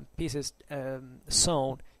pieces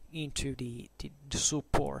sewn into the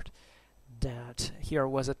support that here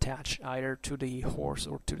was attached either to the horse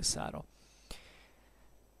or to the saddle.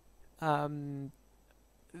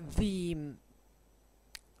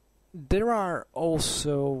 There are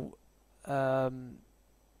also there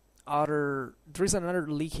is another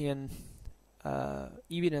Lycian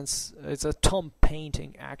evidence. It's a tomb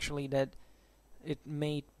painting, actually, that it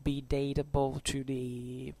may be datable to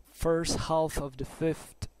the first half of the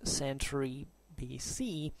 5th century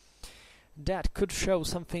BC, that could show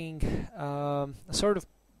something, a sort of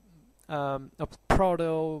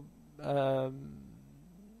proto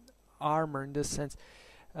armor, in this sense,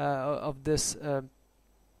 of this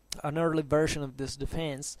an early version of this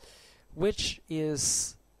defense, which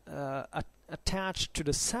is attached to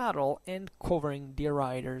the saddle and covering the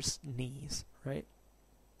rider's knees, right?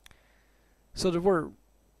 So there were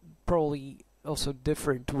probably also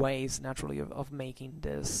different ways, naturally, of making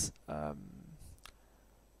this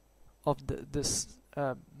this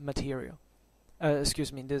material.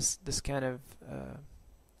 Excuse me, this kind of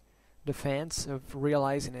defense, of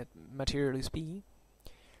realizing it, materially speaking.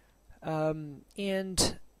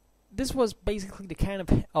 And this was basically the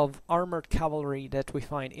kind of armored cavalry that we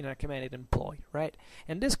find in Achaemenid employ, right?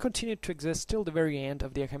 And this continued to exist till the very end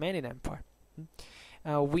of the Achaemenid Empire.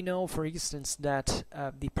 We know, for instance, that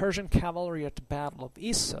the Persian cavalry at the Battle of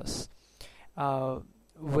Issus,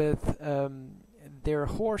 with their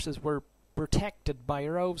horses, were protected by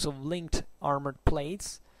rows of linked armored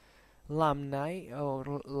plates, lamnae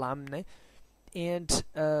or lamne, and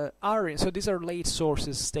Arian. So these are late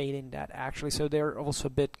sources stating that, actually. So they're also a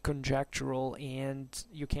bit conjectural, and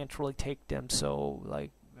you can't really take them so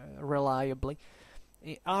reliably.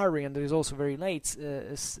 Arian, that is also very late,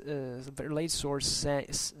 very late source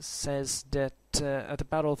says that at the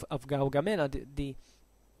Battle of Gaugamela, the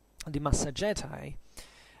Massagetai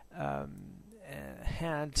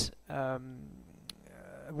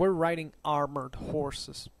were riding armored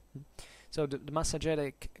horses. So the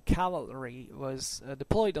Massagetic cavalry was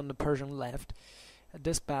deployed on the Persian left at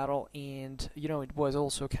this battle, and it was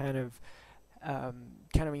also kind of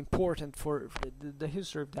important for the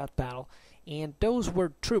history of that battle. And those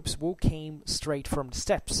were troops who came straight from the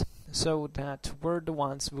steppes, so that were the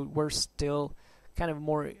ones who were still kind of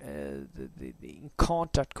more in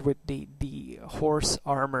contact with the horse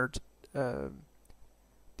armored, let's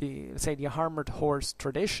say the armored horse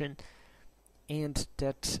tradition, and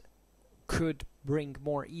that could bring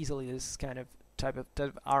more easily this kind of type of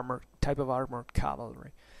armored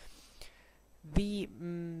cavalry.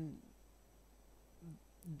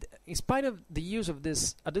 In spite of the use of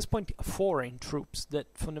this, at this point, foreign troops that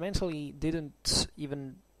fundamentally didn't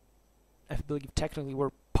even, I believe, technically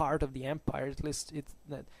were part of the empire, at least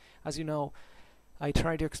as you know, I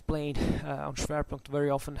try to explain on Schwerpunkt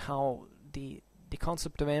very often how the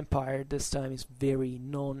concept of empire this time is very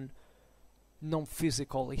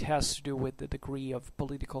non-physical. It has to do with the degree of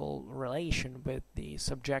political relation with the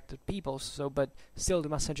subjected peoples. So, but still, the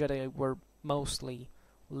Massagetai were mostly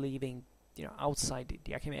living outside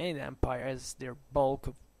the Achaemenid Empire as their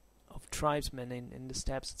bulk of tribesmen in the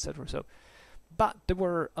steppes, etc. So, but they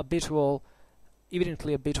were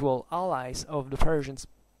evidently habitual allies of the Persians,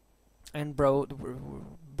 and brought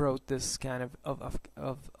this kind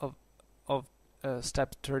of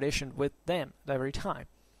steppe tradition with them at every time.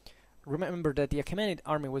 Remember that the Achaemenid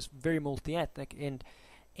army was very multi-ethnic,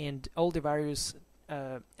 and all the various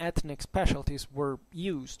ethnic specialties were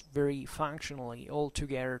used very functionally all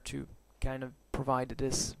together to kind of provide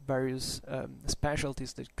this various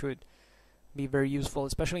specialties that could be very useful,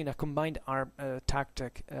 especially in a combined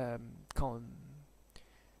tactic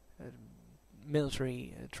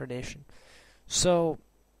military tradition. So,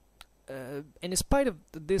 and in spite of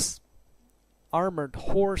this armored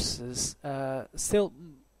horses, still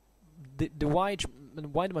the wide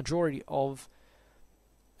majority of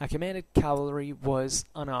Achaemenid cavalry was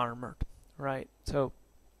unarmored, right? So,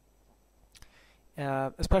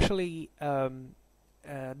 especially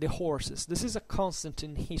the horses. This is a constant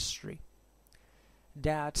in history.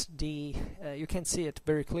 That you can see it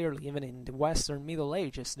very clearly even in the Western Middle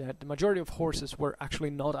Ages, that the majority of horses were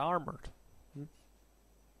actually not armored.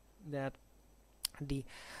 That the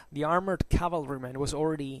armored cavalryman was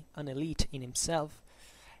already an elite in himself,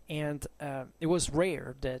 and it was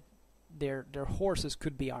rare that their horses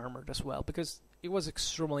could be armored as well, because it was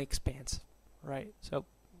extremely expensive. right? So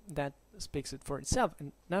that speaks it for itself,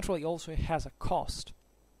 and naturally also it has a cost,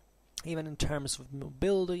 even in terms of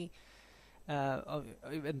mobility,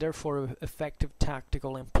 and therefore effective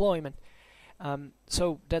tactical employment.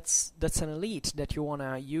 So that's an elite that you want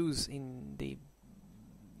to use in the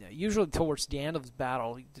usually towards the end of the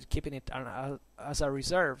battle, keeping it as a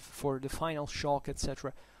reserve for the final shock,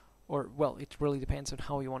 etc. Or, well, it really depends on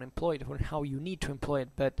how you want to employ it or how you need to employ it.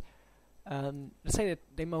 But let's say that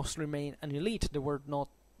they mostly remain an elite. They were not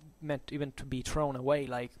meant even to be thrown away,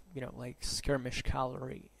 like like skirmish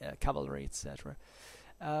cavalry, etc.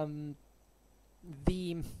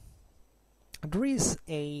 There is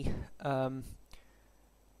a and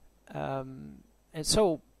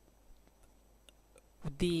so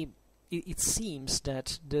it seems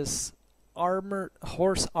that this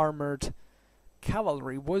horse armored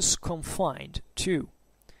cavalry was confined to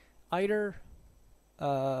either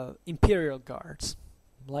imperial guards,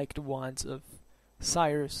 like the ones of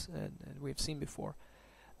Cyrus and we've seen before,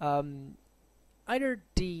 either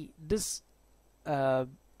this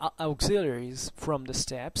auxiliaries from the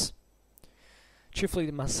steppes, chiefly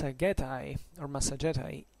the Massagetai,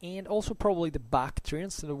 and also probably the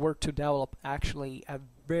Bactrians that were to develop actually a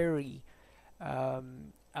very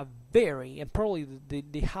and probably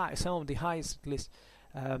some of the highest, at least,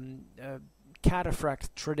 cataphract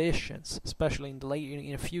traditions, especially in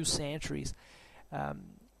in a few centuries,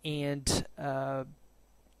 and that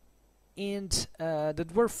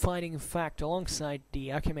were fighting, in fact, alongside the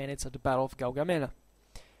Achaemenids at the Battle of Gaugamela.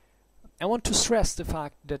 I want to stress the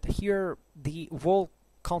fact that here the whole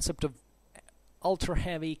concept of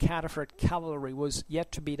ultra-heavy cataphract cavalry was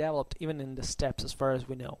yet to be developed, even in the steppes, as far as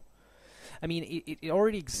we know. I mean, it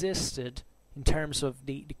already existed in terms of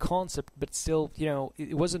the concept, but still,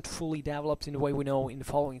 it wasn't fully developed in the way we know in the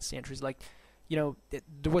following centuries. Like, there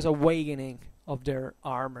was a waning of their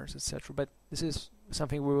armors, etc. But this is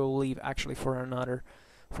something we will leave actually for another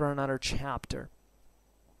chapter.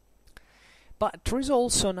 But there is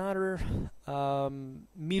also another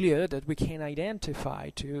milieu that we can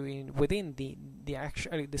identify within the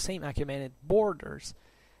same Achaemenid borders.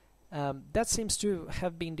 That seems to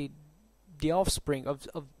have been the offspring of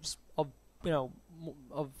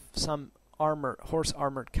some horse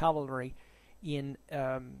armored cavalry in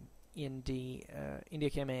the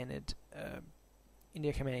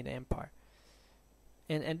Achaemenid Empire,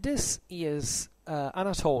 and this is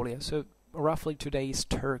Anatolia, so roughly today's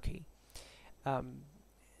Turkey.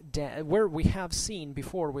 Where we have seen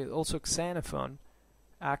before with also Xenophon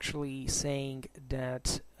actually saying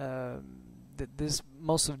that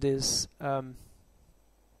most of this I'm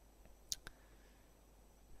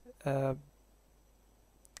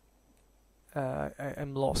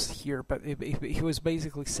lost here, but he was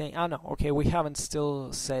basically saying, okay, we haven't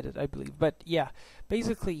still said it, I believe, but yeah,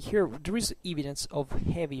 basically here there is evidence of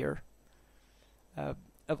heavier of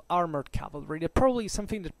armored cavalry. That probably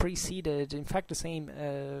something that preceded, in fact, the same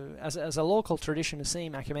as a local tradition, the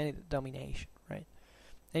same Achaemenid domination, right?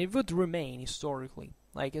 And it would remain historically,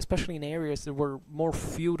 like especially in areas that were more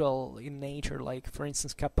feudal in nature, like for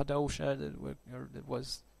instance Cappadocia, that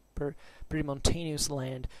was pretty mountainous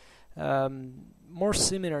land, more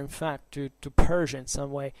similar, in fact, to Persia in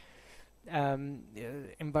some way,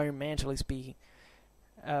 environmentally speaking.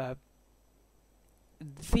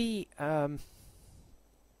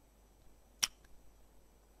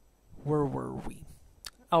 Where were we?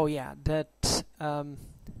 Oh yeah, that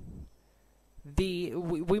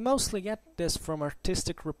we mostly get this from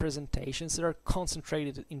artistic representations that are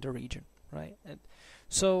concentrated in the region, right? And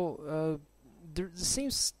so there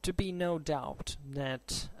seems to be no doubt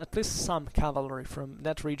that at least some cavalry from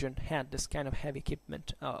that region had this kind of heavy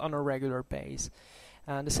equipment on a regular basis.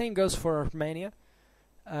 And the same goes for Armenia.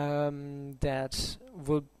 That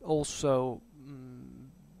would also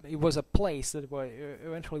it was a place that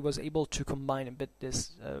eventually was able to combine a bit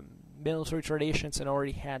this military traditions and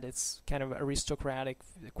already had its kind of aristocratic,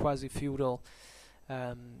 quasi-feudal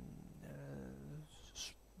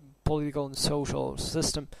political and social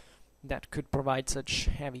system that could provide such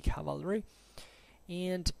heavy cavalry.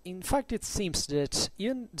 And in fact, it seems that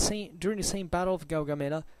even during the same Battle of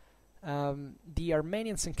Gaugamela, the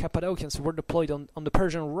Armenians and Cappadocians were deployed on the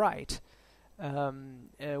Persian right,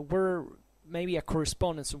 were maybe a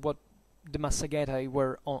correspondence of what the Massagetai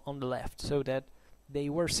were on the left, so that they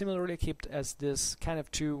were similarly equipped as this kind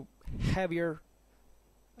of two heavier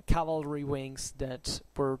cavalry wings that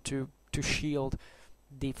were to shield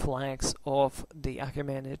the flanks of the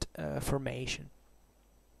Achaemenid formation.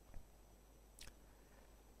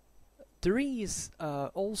 There is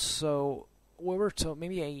also,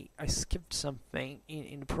 maybe I skipped something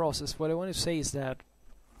in the process. What I want to say is that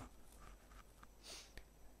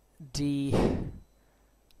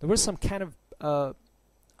there was some kind of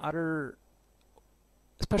other,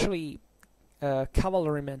 especially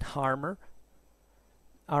cavalryman armor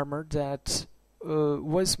that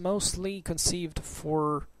was mostly conceived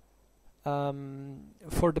for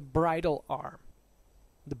the bridle arm,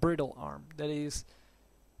 that is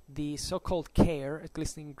the so-called care, at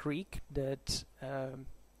least in Greek, that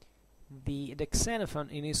the Xenophon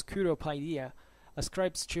in his Kuropaedia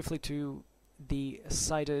ascribes chiefly to the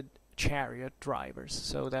sighted chariot drivers,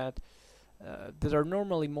 so that are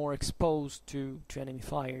normally more exposed to enemy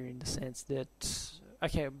fire, in the sense that,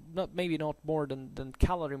 okay, maybe not more than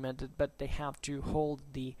cavalrymen, but they have to hold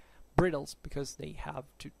the bridles because they have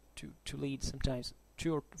to lead sometimes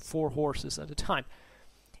 2 or 4 horses at a time,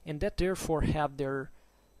 and that therefore have their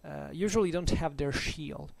usually don't have their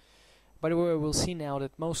shield. By the way, we'll see now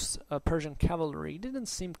that most Persian cavalry didn't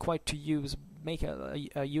seem quite to make a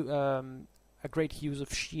great use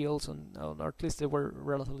of shields, or at least they were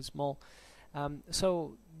relatively small.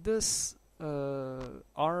 So this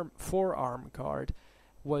forearm guard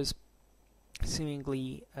was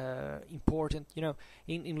seemingly important.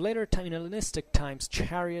 In later time, in Hellenistic times,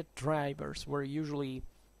 chariot drivers were usually,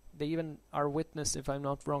 they even are witnessed, if I'm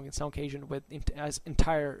not wrong, in some occasion with as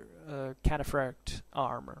entire cataphract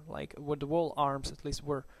armor, like with the wall arms at least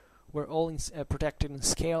were all protected in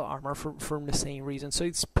scale armor from the same reason. So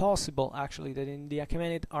it's possible actually that in the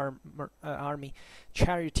Achaemenid army,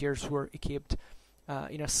 charioteers were equipped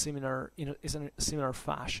in a similar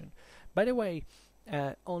fashion. By the way,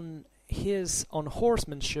 on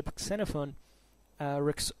horsemanship, Xenophon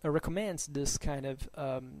recommends this kind of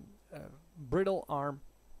bridle arm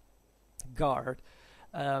guard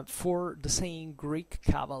for the same Greek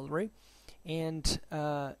cavalry, and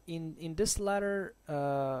in this latter,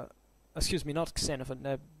 excuse me, not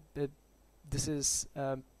Xenophon. This is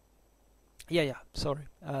sorry,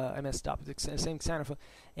 I messed up. The same Xenophon,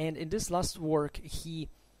 and in this last work, he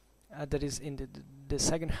that is in the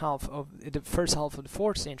second half of the first half of the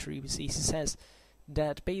 4th century BC, he says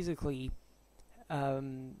that basically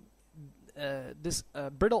this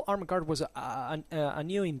bridle armor guard was a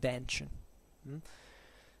new invention,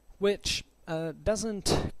 which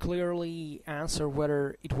doesn't clearly answer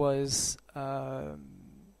whether it was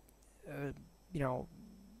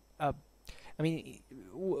I mean,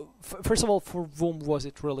 first of all, for whom was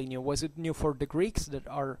it really new? Was it new for the Greeks that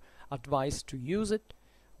are advised to use it?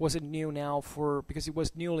 Was it new now because it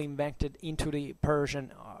was newly invented into the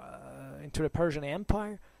Persian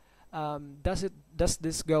Empire? Does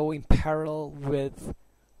this go in parallel with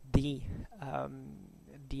the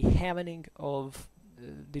happening of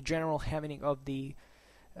the general happening of the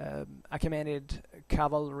Achaemenid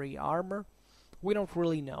cavalry armor? We don't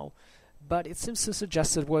really know, but it seems to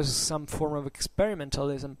suggest it was some form of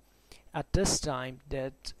experimentalism at this time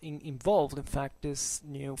that involved, in fact, these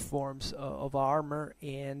new forms of armor,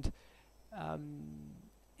 and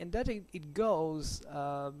that it goes,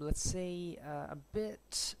 let's say, a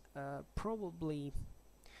bit probably.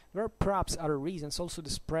 There are perhaps other reasons, also the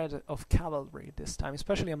spread of cavalry at this time,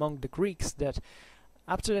 especially among the Greeks, that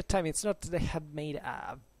up to that time it's not that they had made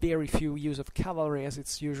a very few use of cavalry as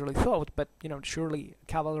it's usually thought, but surely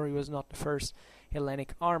cavalry was not the first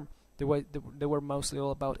Hellenic arm. They were mostly all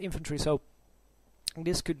about infantry, so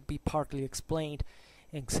this could be partly explained,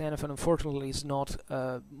 and Xenophon unfortunately is not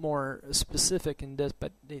more specific in this,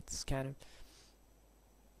 but it's kind of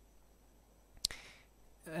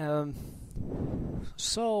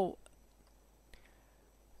so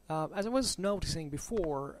as I was noticing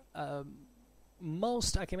before,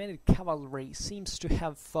 most Achaemenid cavalry seems to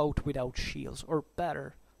have fought without shields, or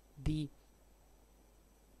better, there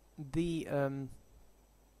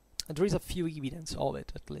is a few evidence of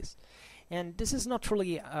it, at least. And this is not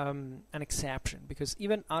really an exception, because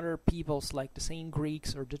even other peoples like the same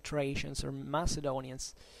Greeks or the Thracians or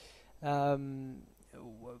Macedonians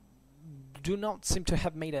do not seem to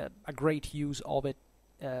have made a great use of it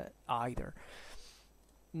either.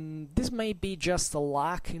 This may be just a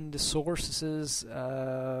lack in the sources,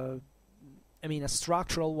 I mean a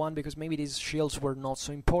structural one, because maybe these shields were not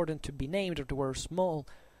so important to be named, or they were small.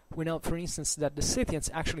 We know, for instance, that the Scythians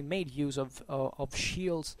actually made use of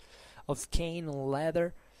shields of cane and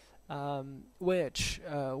leather, which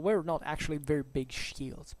were not actually very big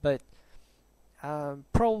shields, but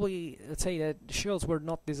probably, let's say that shields were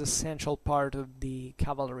not this essential part of the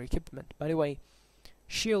cavalry equipment. By the way,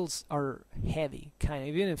 shields are heavy, kind of,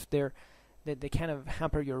 even if they kind of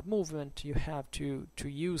hamper your movement. You have to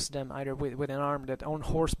use them either with an arm that on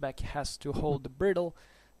horseback has to hold the bridle,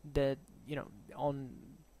 that on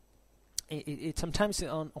it sometimes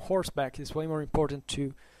on horseback it's way more important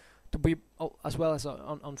to to be, as well as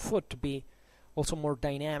on foot, to be also more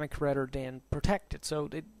dynamic rather than protected. So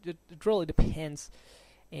it really depends,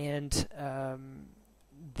 and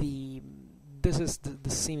this is the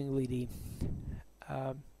seemingly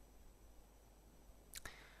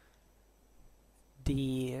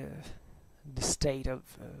the state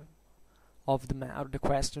of the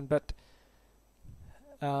question, but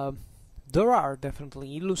there are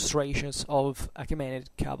definitely illustrations of Achaemenid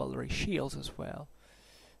cavalry shields as well.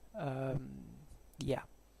 Yeah.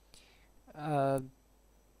 There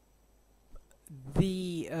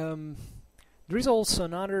is also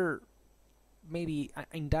another maybe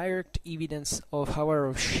indirect evidence of, however,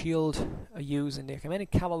 of shield use in the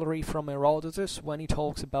Achaemenid cavalry from Herodotus when he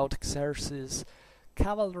talks about Xerxes'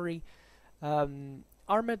 cavalry armed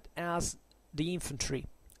as the infantry.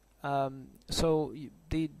 So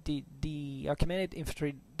the Achaemenid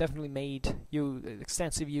infantry definitely made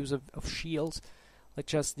extensive use of shields, like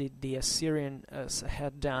just the Assyrian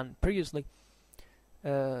had done previously.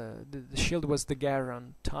 The shield was the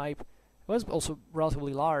Garon type. It was also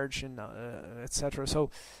relatively large and etc. So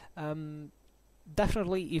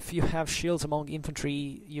definitely, if you have shields among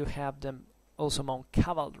infantry, you have them also among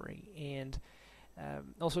cavalry, and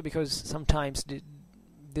also because sometimes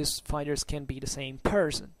these fighters can be the same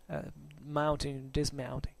person, mounting and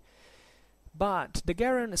dismounting. But the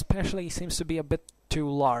Garon especially seems to be a bit too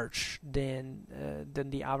large than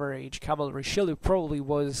the average cavalry shield. It probably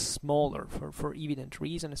was smaller for evident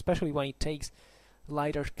reason, especially when it takes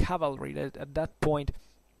lighter cavalry. That at that point,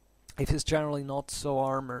 if it's generally not so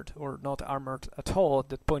armored or not armored at all, at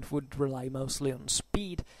that point would rely mostly on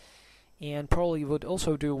speed, and probably would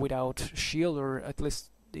also do without shield, or at least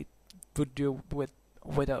it would do with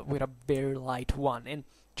a very light one. And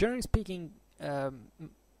generally speaking,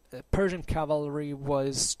 Persian cavalry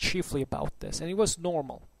was chiefly about this, and it was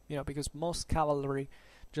normal, because most cavalry,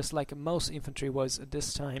 just like most infantry, was at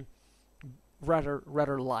this time rather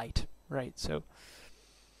light, right? So,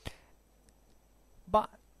 but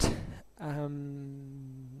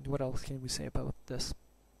what else can we say about this?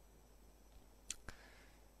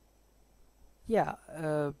 Yeah,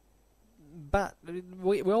 but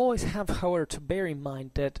we always have, however, to bear in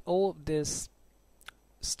mind that all of these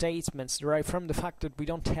statements derive from the fact that we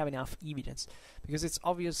don't have enough evidence, because it's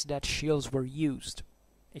obvious that shields were used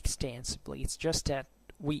extensively. It's just that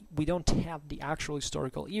we don't have the actual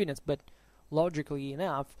historical evidence, but logically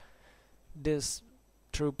enough, these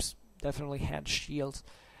troops definitely had shields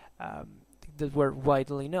that were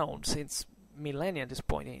widely known since millennia at this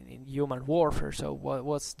point in human warfare. So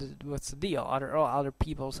what's the deal? Other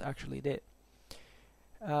peoples actually did.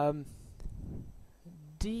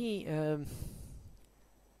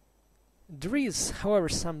 There is, however,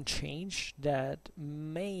 some change that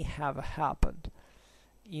may have happened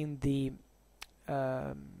in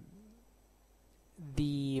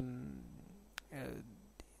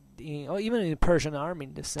even in the Persian army,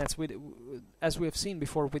 in the sense, as we have seen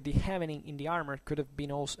before, with the heavening in the armor could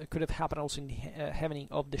have happened also in the heavening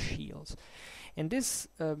of the shields, and this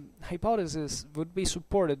hypothesis would be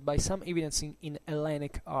supported by some evidence in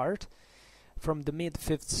Hellenic art from the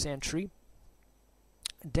mid-5th century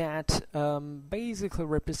that basically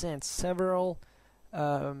represents several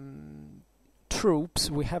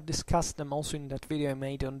troops. We have discussed them also in that video I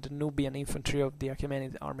made on the Nubian infantry of the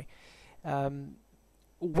Achaemenid army,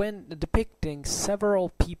 when depicting several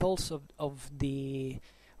peoples of the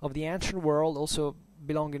ancient world, also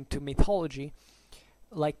belonging to mythology,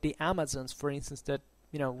 like the Amazons, for instance, that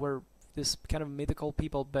were this kind of mythical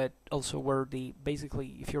people, but also were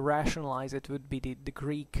basically, if you rationalize it, would be the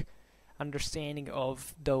Greek understanding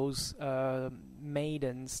of those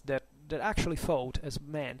maidens that actually fought as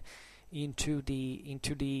men into the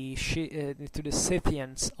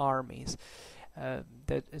Scythians' armies,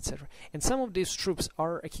 that etc. And some of these troops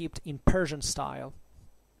are equipped in Persian style,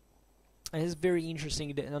 and it's very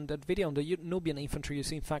interesting that on that video on the Nubian infantry, you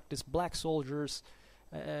see in fact these black soldiers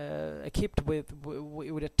equipped with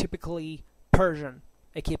a typically Persian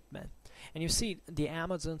equipment, and you see the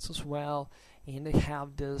Amazons as well, and they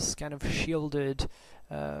have this kind of shielded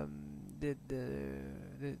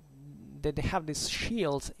they have these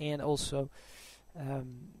shields, and also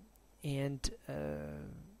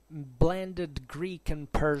blended Greek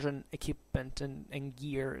and Persian equipment and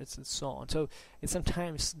gear and so on. So it's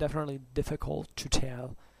sometimes definitely difficult to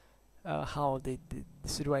tell how the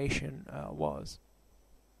situation was.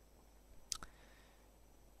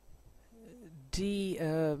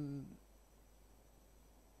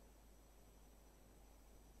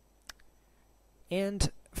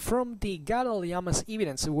 And from the Gadol Yamas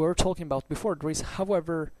evidence we were talking about before, there is,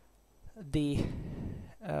 however, the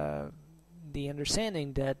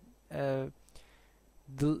understanding that the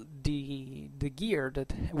gear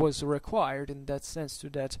that was required in that sense to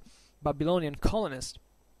that Babylonian colonist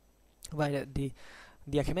by the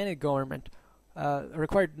Achaemenid government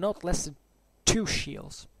required not less than 2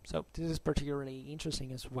 shields. So this is particularly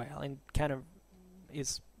interesting as well, and kind of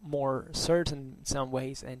is more certain in some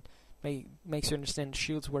ways, and makes you understand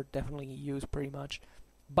shields were definitely used pretty much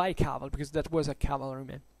by cavalry, because that was a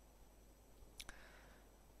cavalryman.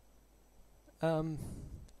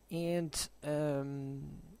 And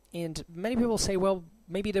many people say, well,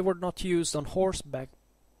 maybe they were not used on horseback.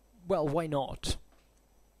 Well, why not?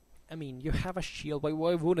 I mean, you have a shield, why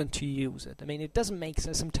wouldn't you use it? I mean, it doesn't make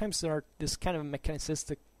sense. Sometimes there are this kind of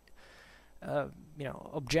mechanicistic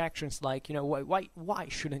objections like, why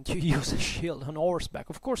shouldn't you use a shield on horseback?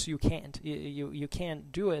 Of course you can't. You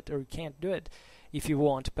can't do it, or you can't do it if you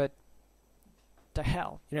want, but the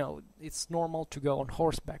hell, it's normal to go on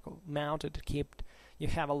horseback, mounted, equipped. You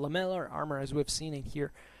have a lamellar armor, as we've seen in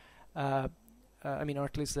here. Or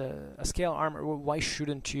at least a scale armor. Well, why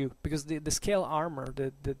shouldn't you? Because the scale armor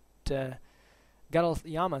that Gadolf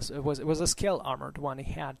Yamas was a scale armor, the one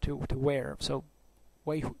he had to wear. So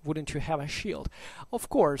why wouldn't you have a shield? Of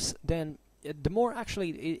course, then the more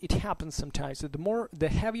actually it happens sometimes. The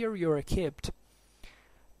heavier you're equipped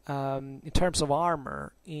in terms of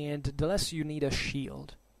armor, and the less you need a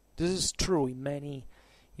shield. This is true in many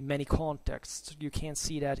contexts. You can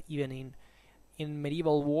see that even in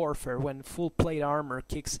medieval warfare, when full plate armor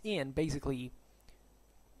kicks in, basically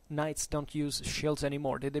knights don't use shields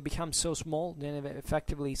anymore. They become so small, then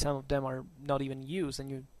effectively some of them are not even used,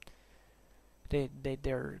 and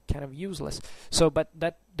they're kind of useless. So, but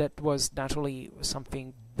that was naturally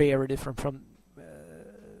something very different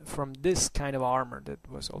from this kind of armor that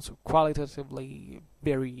was also qualitatively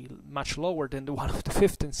very much lower than the one of the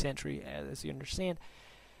 15th century, as you understand.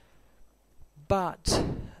 But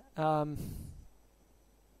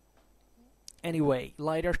anyway,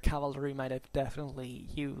 lighter cavalry might have definitely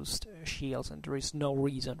used shields, and there is no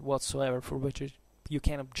reason whatsoever for which you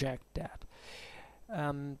can object that.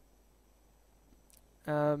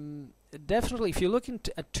 Definitely, if you look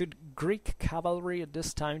to Greek cavalry at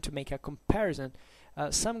this time to make a comparison,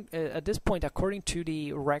 at this point, according to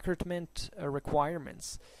the recruitment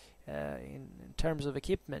requirements in terms of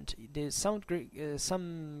equipment,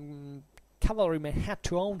 some cavalrymen had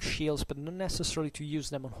to own shields, but not necessarily to use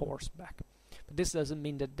them on horseback. But this doesn't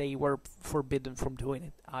mean that they were forbidden from doing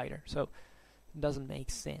it either. So it doesn't make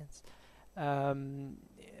sense. And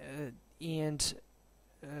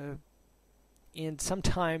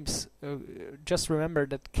sometimes just remember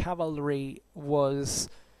that cavalry was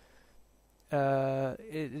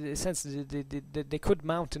in a sense they could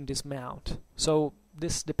mount and dismount. So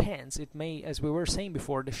this depends. It may, as we were saying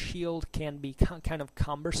before, the shield can be kind of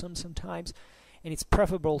cumbersome sometimes, and it's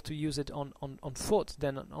preferable to use it on foot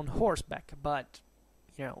than on horseback. But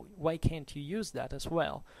why can't you use that as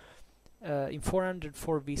well? In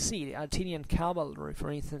 404 BC, the Athenian cavalry, for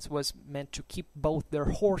instance, was meant to keep both their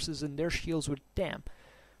horses and their shields with them,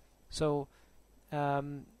 so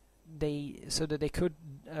that they could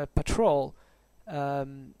patrol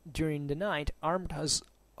during the night armed as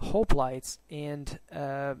hoplites, and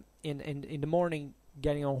in the morning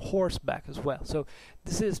getting on horseback as well. So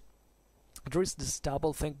there is this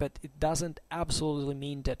double thing, but it doesn't absolutely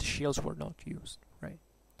mean that shields were not used, right?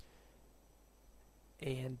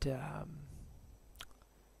 And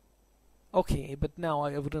okay, but now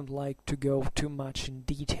I wouldn't like to go too much in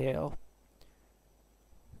detail.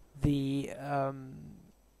 There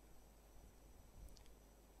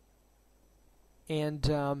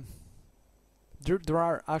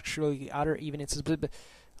are actually other evidences, but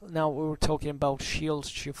now we're talking about shields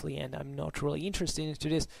chiefly, and I'm not really interested into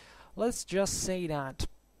this. Let's just say that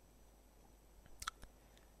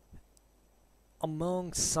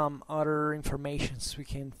among some other informations we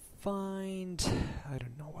can find, I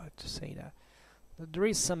don't know what to say that, but there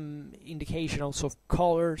is some indication also of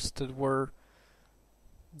colors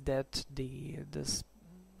that this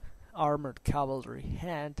armored cavalry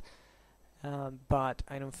had, but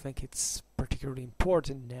I don't think it's particularly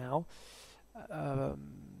important now.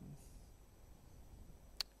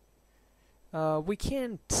 We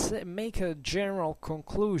can't make a general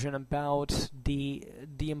conclusion about the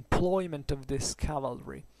employment of this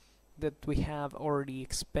cavalry that we have already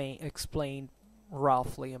explained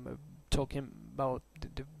roughly. I'm talking about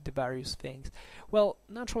the various things. Well,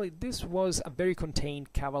 naturally, this was a very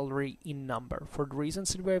contained cavalry in number for the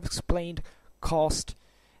reasons that we have explained: cost,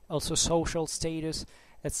 also social status,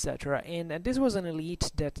 etc. And this was an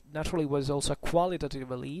elite that naturally was also a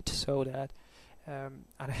qualitative elite, so that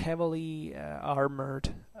a heavily armored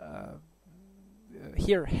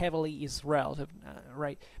here heavily is relative,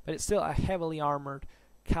 right? But it's still a heavily armored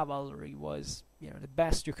cavalry was, the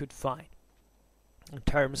best you could find in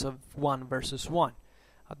terms of 1 versus 1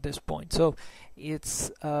 at this point. So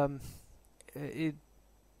it's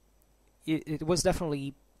it was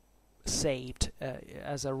definitely saved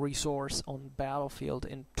as a resource on the battlefield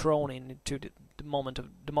and thrown into the moment of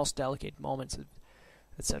the most delicate moments,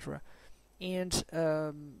 etc. And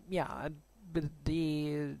but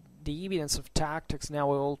the evidence of tactics, now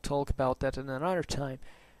we'll talk about that in another time,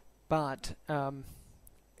 but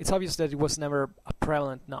it's obvious that it was never a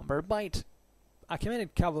prevalent number. But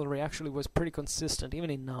Achaemenid cavalry actually was pretty consistent, even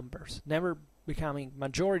in numbers, never becoming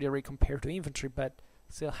majority compared to infantry, but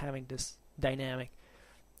still having this dynamic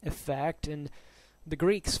effect. And the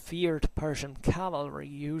Greeks feared Persian cavalry.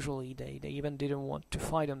 Usually, they even didn't want to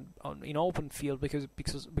fight in open field because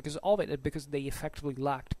of it, because they effectively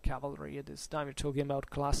lacked cavalry at this time. You're talking about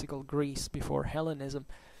classical Greece before Hellenism,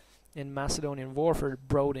 and Macedonian warfare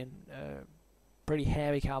brought in pretty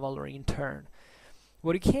heavy cavalry in turn.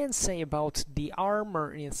 What you can say about the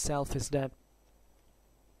armor in itself is that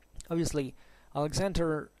obviously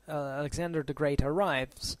Alexander the Great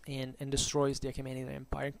arrives and destroys the Achaemenid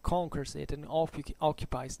Empire, conquers it, and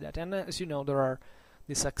occupies that. And as you know, there are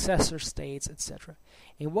the successor states, etc.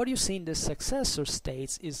 And what you see in the successor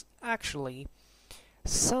states is actually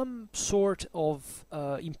some sort of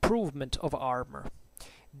improvement of armor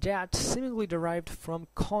that seemingly derived from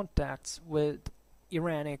contacts with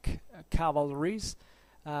Iranic cavalries,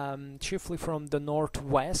 chiefly from the the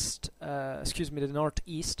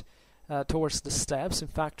northeast, towards the steppes. In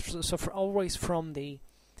fact, always from the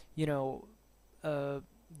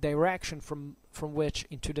direction from which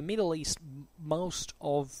into the Middle East most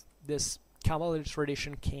of this cavalry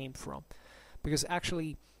tradition came from, because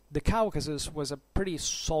actually the Caucasus was a pretty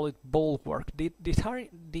solid bulwark. The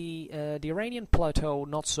Iranian plateau,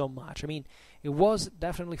 not so much. I mean, it was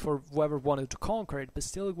definitely for whoever wanted to conquer it, but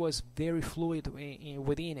still it was very fluid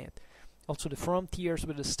within it. Also, the frontiers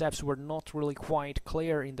with the steppes were not really quite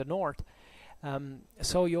clear in the north.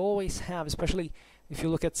 So you always have, especially if you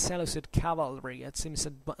look at Seleucid cavalry, it seems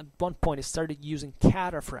at one point it started using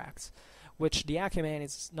cataphracts, which the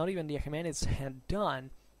Achaemenids, not even the Achaemenids, had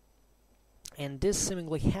done. And this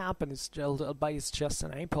seemingly happened, albeit it's just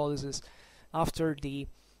an hypothesis, after the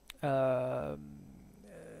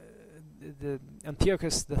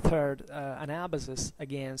Antiochus III Anabasis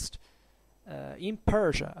against in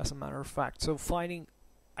Persia, as a matter of fact, so fighting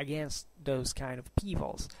against those kind of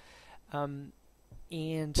peoples. But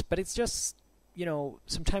it's just,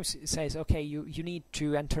 sometimes it says, okay, you need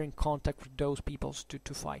to enter in contact with those peoples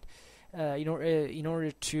to fight, in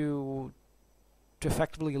order to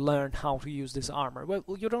effectively learn how to use this armor. Well,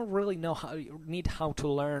 you don't really need how to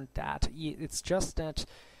learn that. It's just that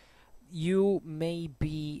you may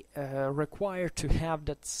be required to have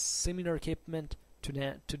that similar equipment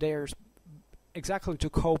to theirs, exactly to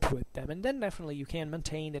cope with them, and then definitely you can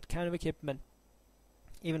maintain that kind of equipment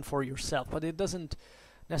even for yourself. But it doesn't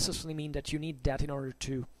necessarily mean that you need that in order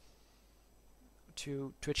to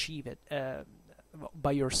achieve it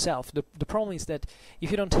by yourself. The problem is that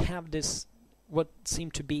if you don't have this, what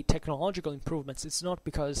seem to be technological improvements, it's not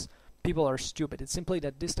because people are stupid. It's simply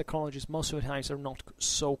that these technologies most of the times are not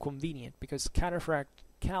so convenient, because cataphract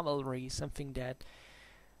cavalry is something that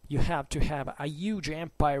you have to have a huge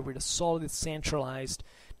empire with a solid centralized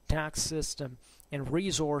tax system and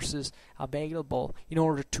resources available in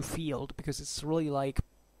order to field, because it's really like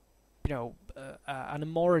an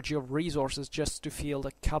hemorrhage of resources just to field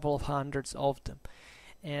a couple of hundreds of them.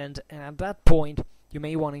 And at that point you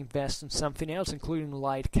may want to invest in something else, including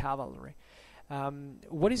light cavalry.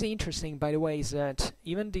 What is interesting, by the way, is that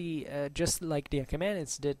even just like the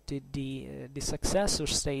Achaemenids, the successor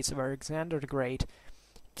states of Alexander the Great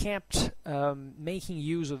kept making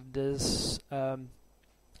use of this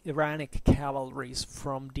Iranic cavalries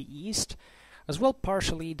from the east, as well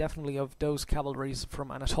partially definitely of those cavalries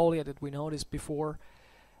from Anatolia that we noticed before,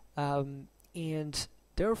 and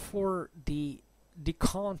therefore the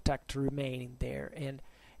contact remaining there. And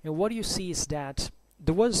what you see is that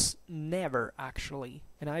there was never actually,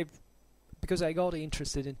 and because I got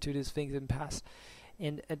interested into these things in the past,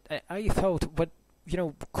 and I thought,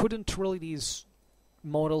 couldn't really these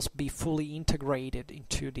models be fully integrated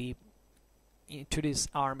into these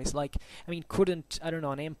armies? Like, I mean, couldn't, I don't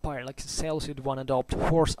know, an empire like Seleucid one adopt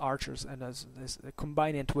horse archers and as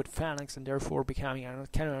combine it with phalanx, and therefore becoming a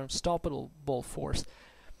kind of unstoppable force?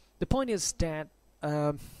 The point is that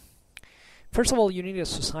first of all, you need a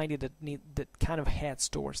society that kind of heads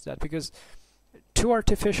towards that, because two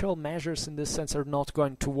artificial measures in this sense are not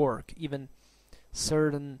going to work. Even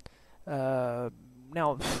certain Now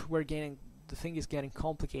the thing is getting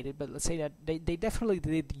complicated, but let's say that they definitely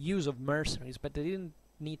did use of mercenaries, but they didn't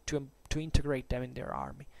need to integrate them in their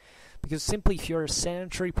army, because simply if you're a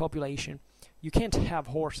sedentary population, you can't have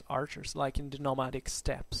horse archers like in the nomadic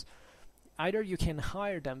steppes. Either you can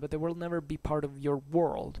hire them, but they will never be part of your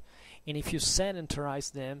world, and if you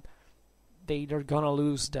sedentarize them, they're gonna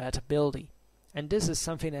lose that ability. And this is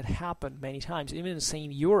something that happened many times, even say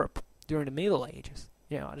in Europe during the Middle Ages.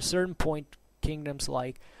 At a certain point, kingdoms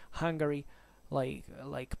like Hungary, like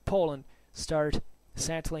Poland, start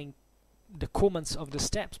settling the Cumans of the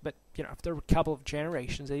steppes. But after a couple of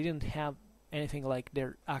generations, they didn't have anything like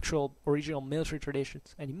their actual original military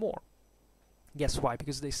traditions anymore. Guess why?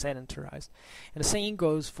 Because they sedentarized. And the same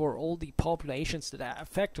goes for all the populations that are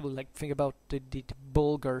effectively, like, think about the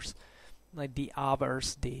Bulgars, like the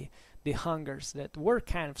Avars, the Hungars, that were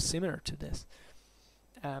kind of similar to this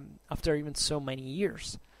after even so many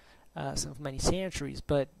years, so many centuries,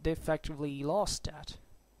 but they effectively lost that.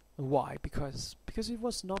 Why? Because it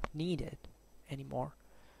was not needed anymore.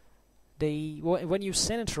 When you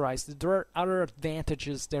sedentarize, there are other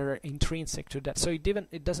advantages that are intrinsic to that. So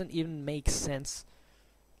it doesn't even make sense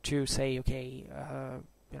to say, okay,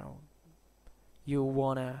 you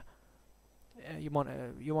wanna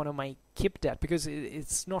keep that, because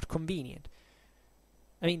it's not convenient.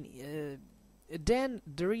 I mean, then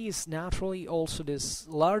there is naturally also this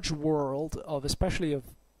large world of, especially of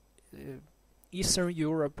Eastern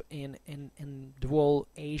Europe and the whole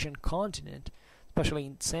Asian continent, especially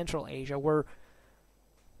in Central Asia, where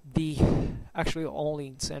actually only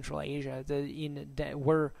in Central Asia,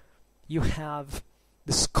 where you have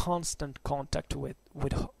this constant contact with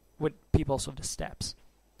peoples of the steppes,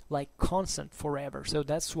 like constant forever. So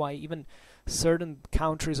that's why even certain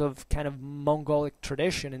countries of kind of Mongolic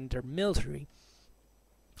tradition in their military,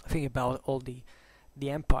 think about all the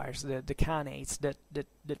empires, the Khanates that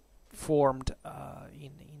formed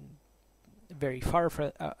in very far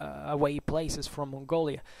away places from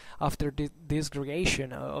Mongolia after the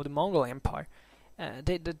disgregation of the Mongol Empire.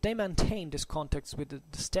 They maintained this contacts with the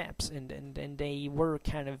steppes, and they were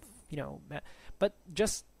kind of, but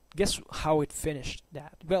just guess how it finished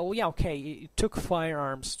that? Well, yeah, okay, it took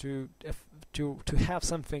firearms to have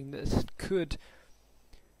something that could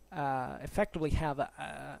effectively have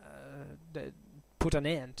put an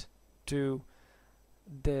end to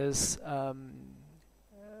this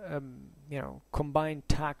combined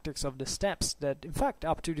tactics of the steppes that, in fact,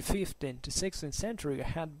 up to the 15th to 16th century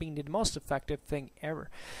had been the most effective thing ever.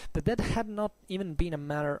 But that had not even been a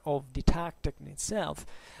matter of the tactic in itself,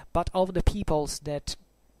 but of the peoples that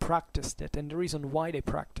practiced it and the reason why they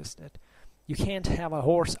practiced it. You can't have a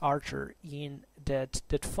horse archer that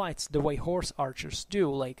fights the way horse archers do,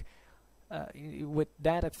 like with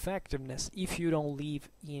that effectiveness, if you don't live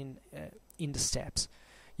in the steppes.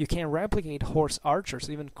 You can replicate horse archers,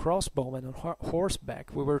 even crossbowmen on horseback.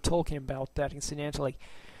 We were talking about that incidentally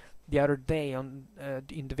the other day in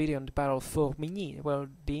the video on the Battle of Formigny. Well,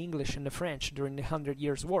 the English and the French during the 100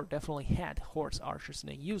 Years' War definitely had horse archers,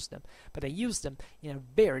 and they used them, but they used them in a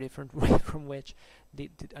very different way from which the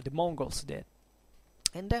Mongols did.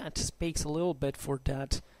 And that speaks a little bit for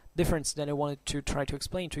that difference that I wanted to try to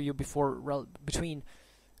explain to you before, between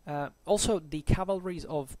also the cavalries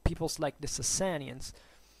of peoples like the Sasanians,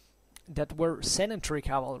 that were sedentary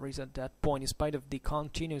cavalries at that point, in spite of the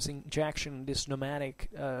continuous injection of these nomadic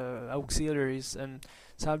auxiliaries and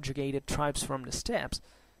subjugated tribes from the steppes,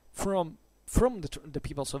 from the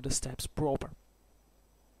peoples of the steppes proper,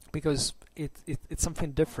 because it's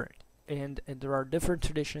something different, and there are different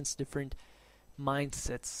traditions, different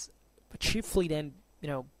mindsets, but chiefly then,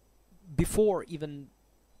 before even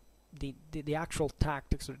the actual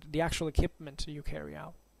tactics or the actual equipment you carry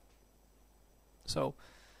out. So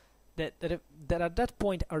that at that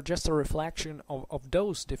point are just a reflection of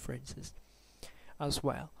those differences as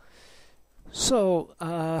well. So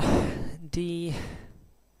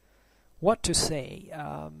what to say?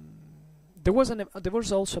 There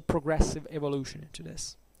was also a progressive evolution into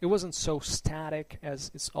this. It wasn't so static as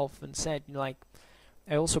it's often said. Like,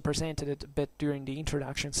 I also presented it a bit during the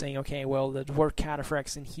introduction, saying, okay, well, there were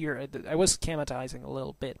cataphracts in here. I was schematizing a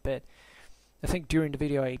little bit, but I think during the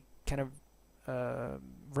video I kind of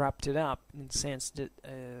wrapped it up in the sense that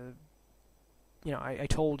I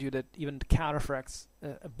told you that even the cataphracts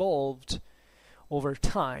evolved over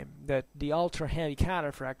time. That the ultra heavy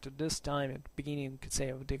cataphract at this time, at the beginning, you could say,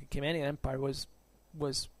 of the Achaemenid Empire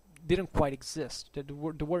didn't quite exist. That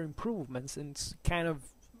there were improvements and kind of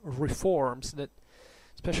reforms that,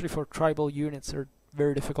 especially for tribal units, are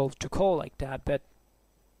very difficult to call like that. But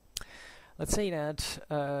let's say that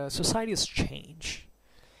societies change.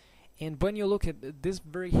 And when you look at this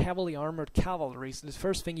very heavily armored cavalry, the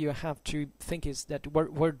first thing you have to think is that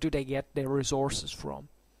where do they get their resources from?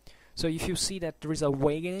 So if you see that there is a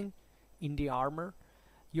awakening in the armor,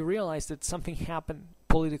 you realize that something happened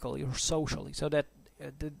politically or socially, so that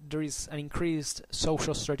there is an increased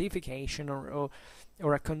social stratification or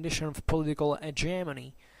a condition of political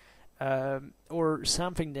hegemony, or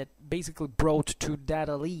something that basically brought to that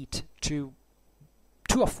elite to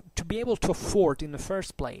be able to afford in the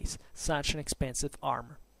first place such an expensive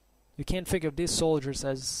armor. You can't think of these soldiers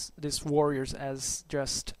as these warriors as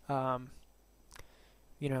just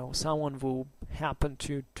someone who happened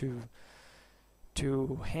to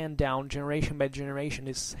hand down generation by generation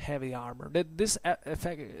this heavy armor. This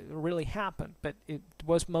effect really happened, but it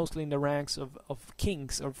was mostly in the ranks of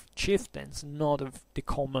kings, of chieftains, not of the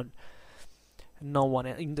common no one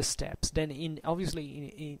in the steppes. Then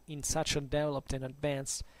obviously in such a developed and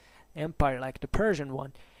advanced empire like the Persian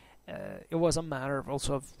one, it was a matter of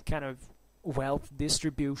also of kind of wealth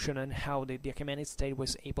distribution and how the Achaemenid state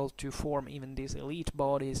was able to form even these elite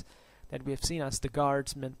bodies that we have seen as the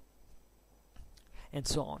guardsmen and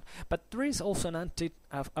so on. But there is also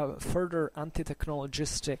a further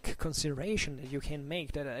anti-technologistic consideration that you can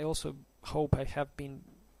make that I also hope I have been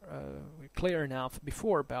clear enough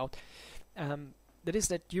before about. That is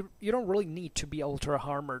that you don't really need to be ultra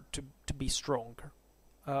armored to be stronger.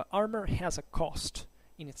 Armor has a cost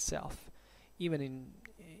in itself, even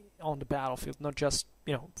on the battlefield, not just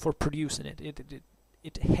for producing it.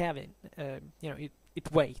 It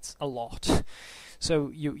weighs a lot, so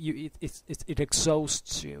it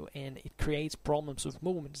exhausts you and it creates problems of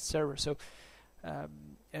movement, etc. So,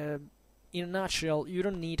 in a nutshell, you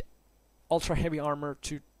don't need ultra heavy armor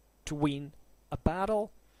to win a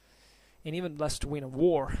battle, and even less to win a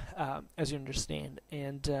war, as you understand.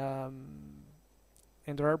 And there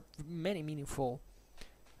are many meaningful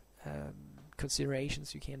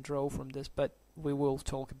considerations you can draw from this, but we will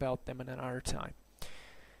talk about them in another time.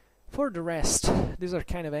 For the rest, these are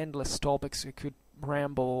kind of endless topics. We could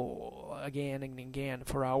ramble again and again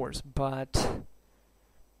for hours, but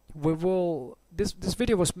we will. This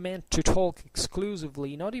video was meant to talk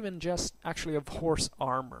exclusively, not even just actually of horse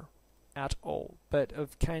armor at all, but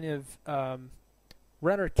of kind of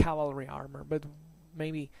rather cavalry armor. But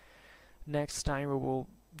maybe next time we will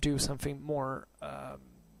do something more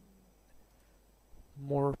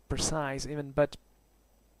precise even. But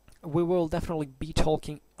we will definitely be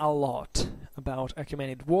talking a lot about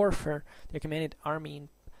Achaemenid warfare, the Achaemenid army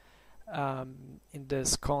in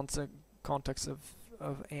this context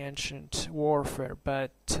of ancient warfare.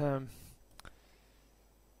 But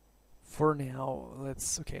for now,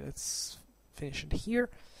 let's finish it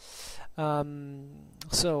here.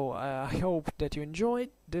 So I hope that you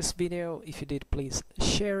enjoyed this video. If you did, please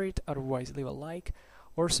share it. Otherwise, leave a like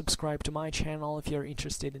or subscribe to my channel if you're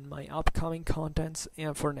interested in my upcoming contents.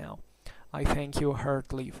 And for now, I thank you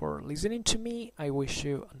heartily for listening to me. I wish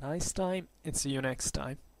you a nice time and see you next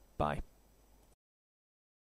time. Bye.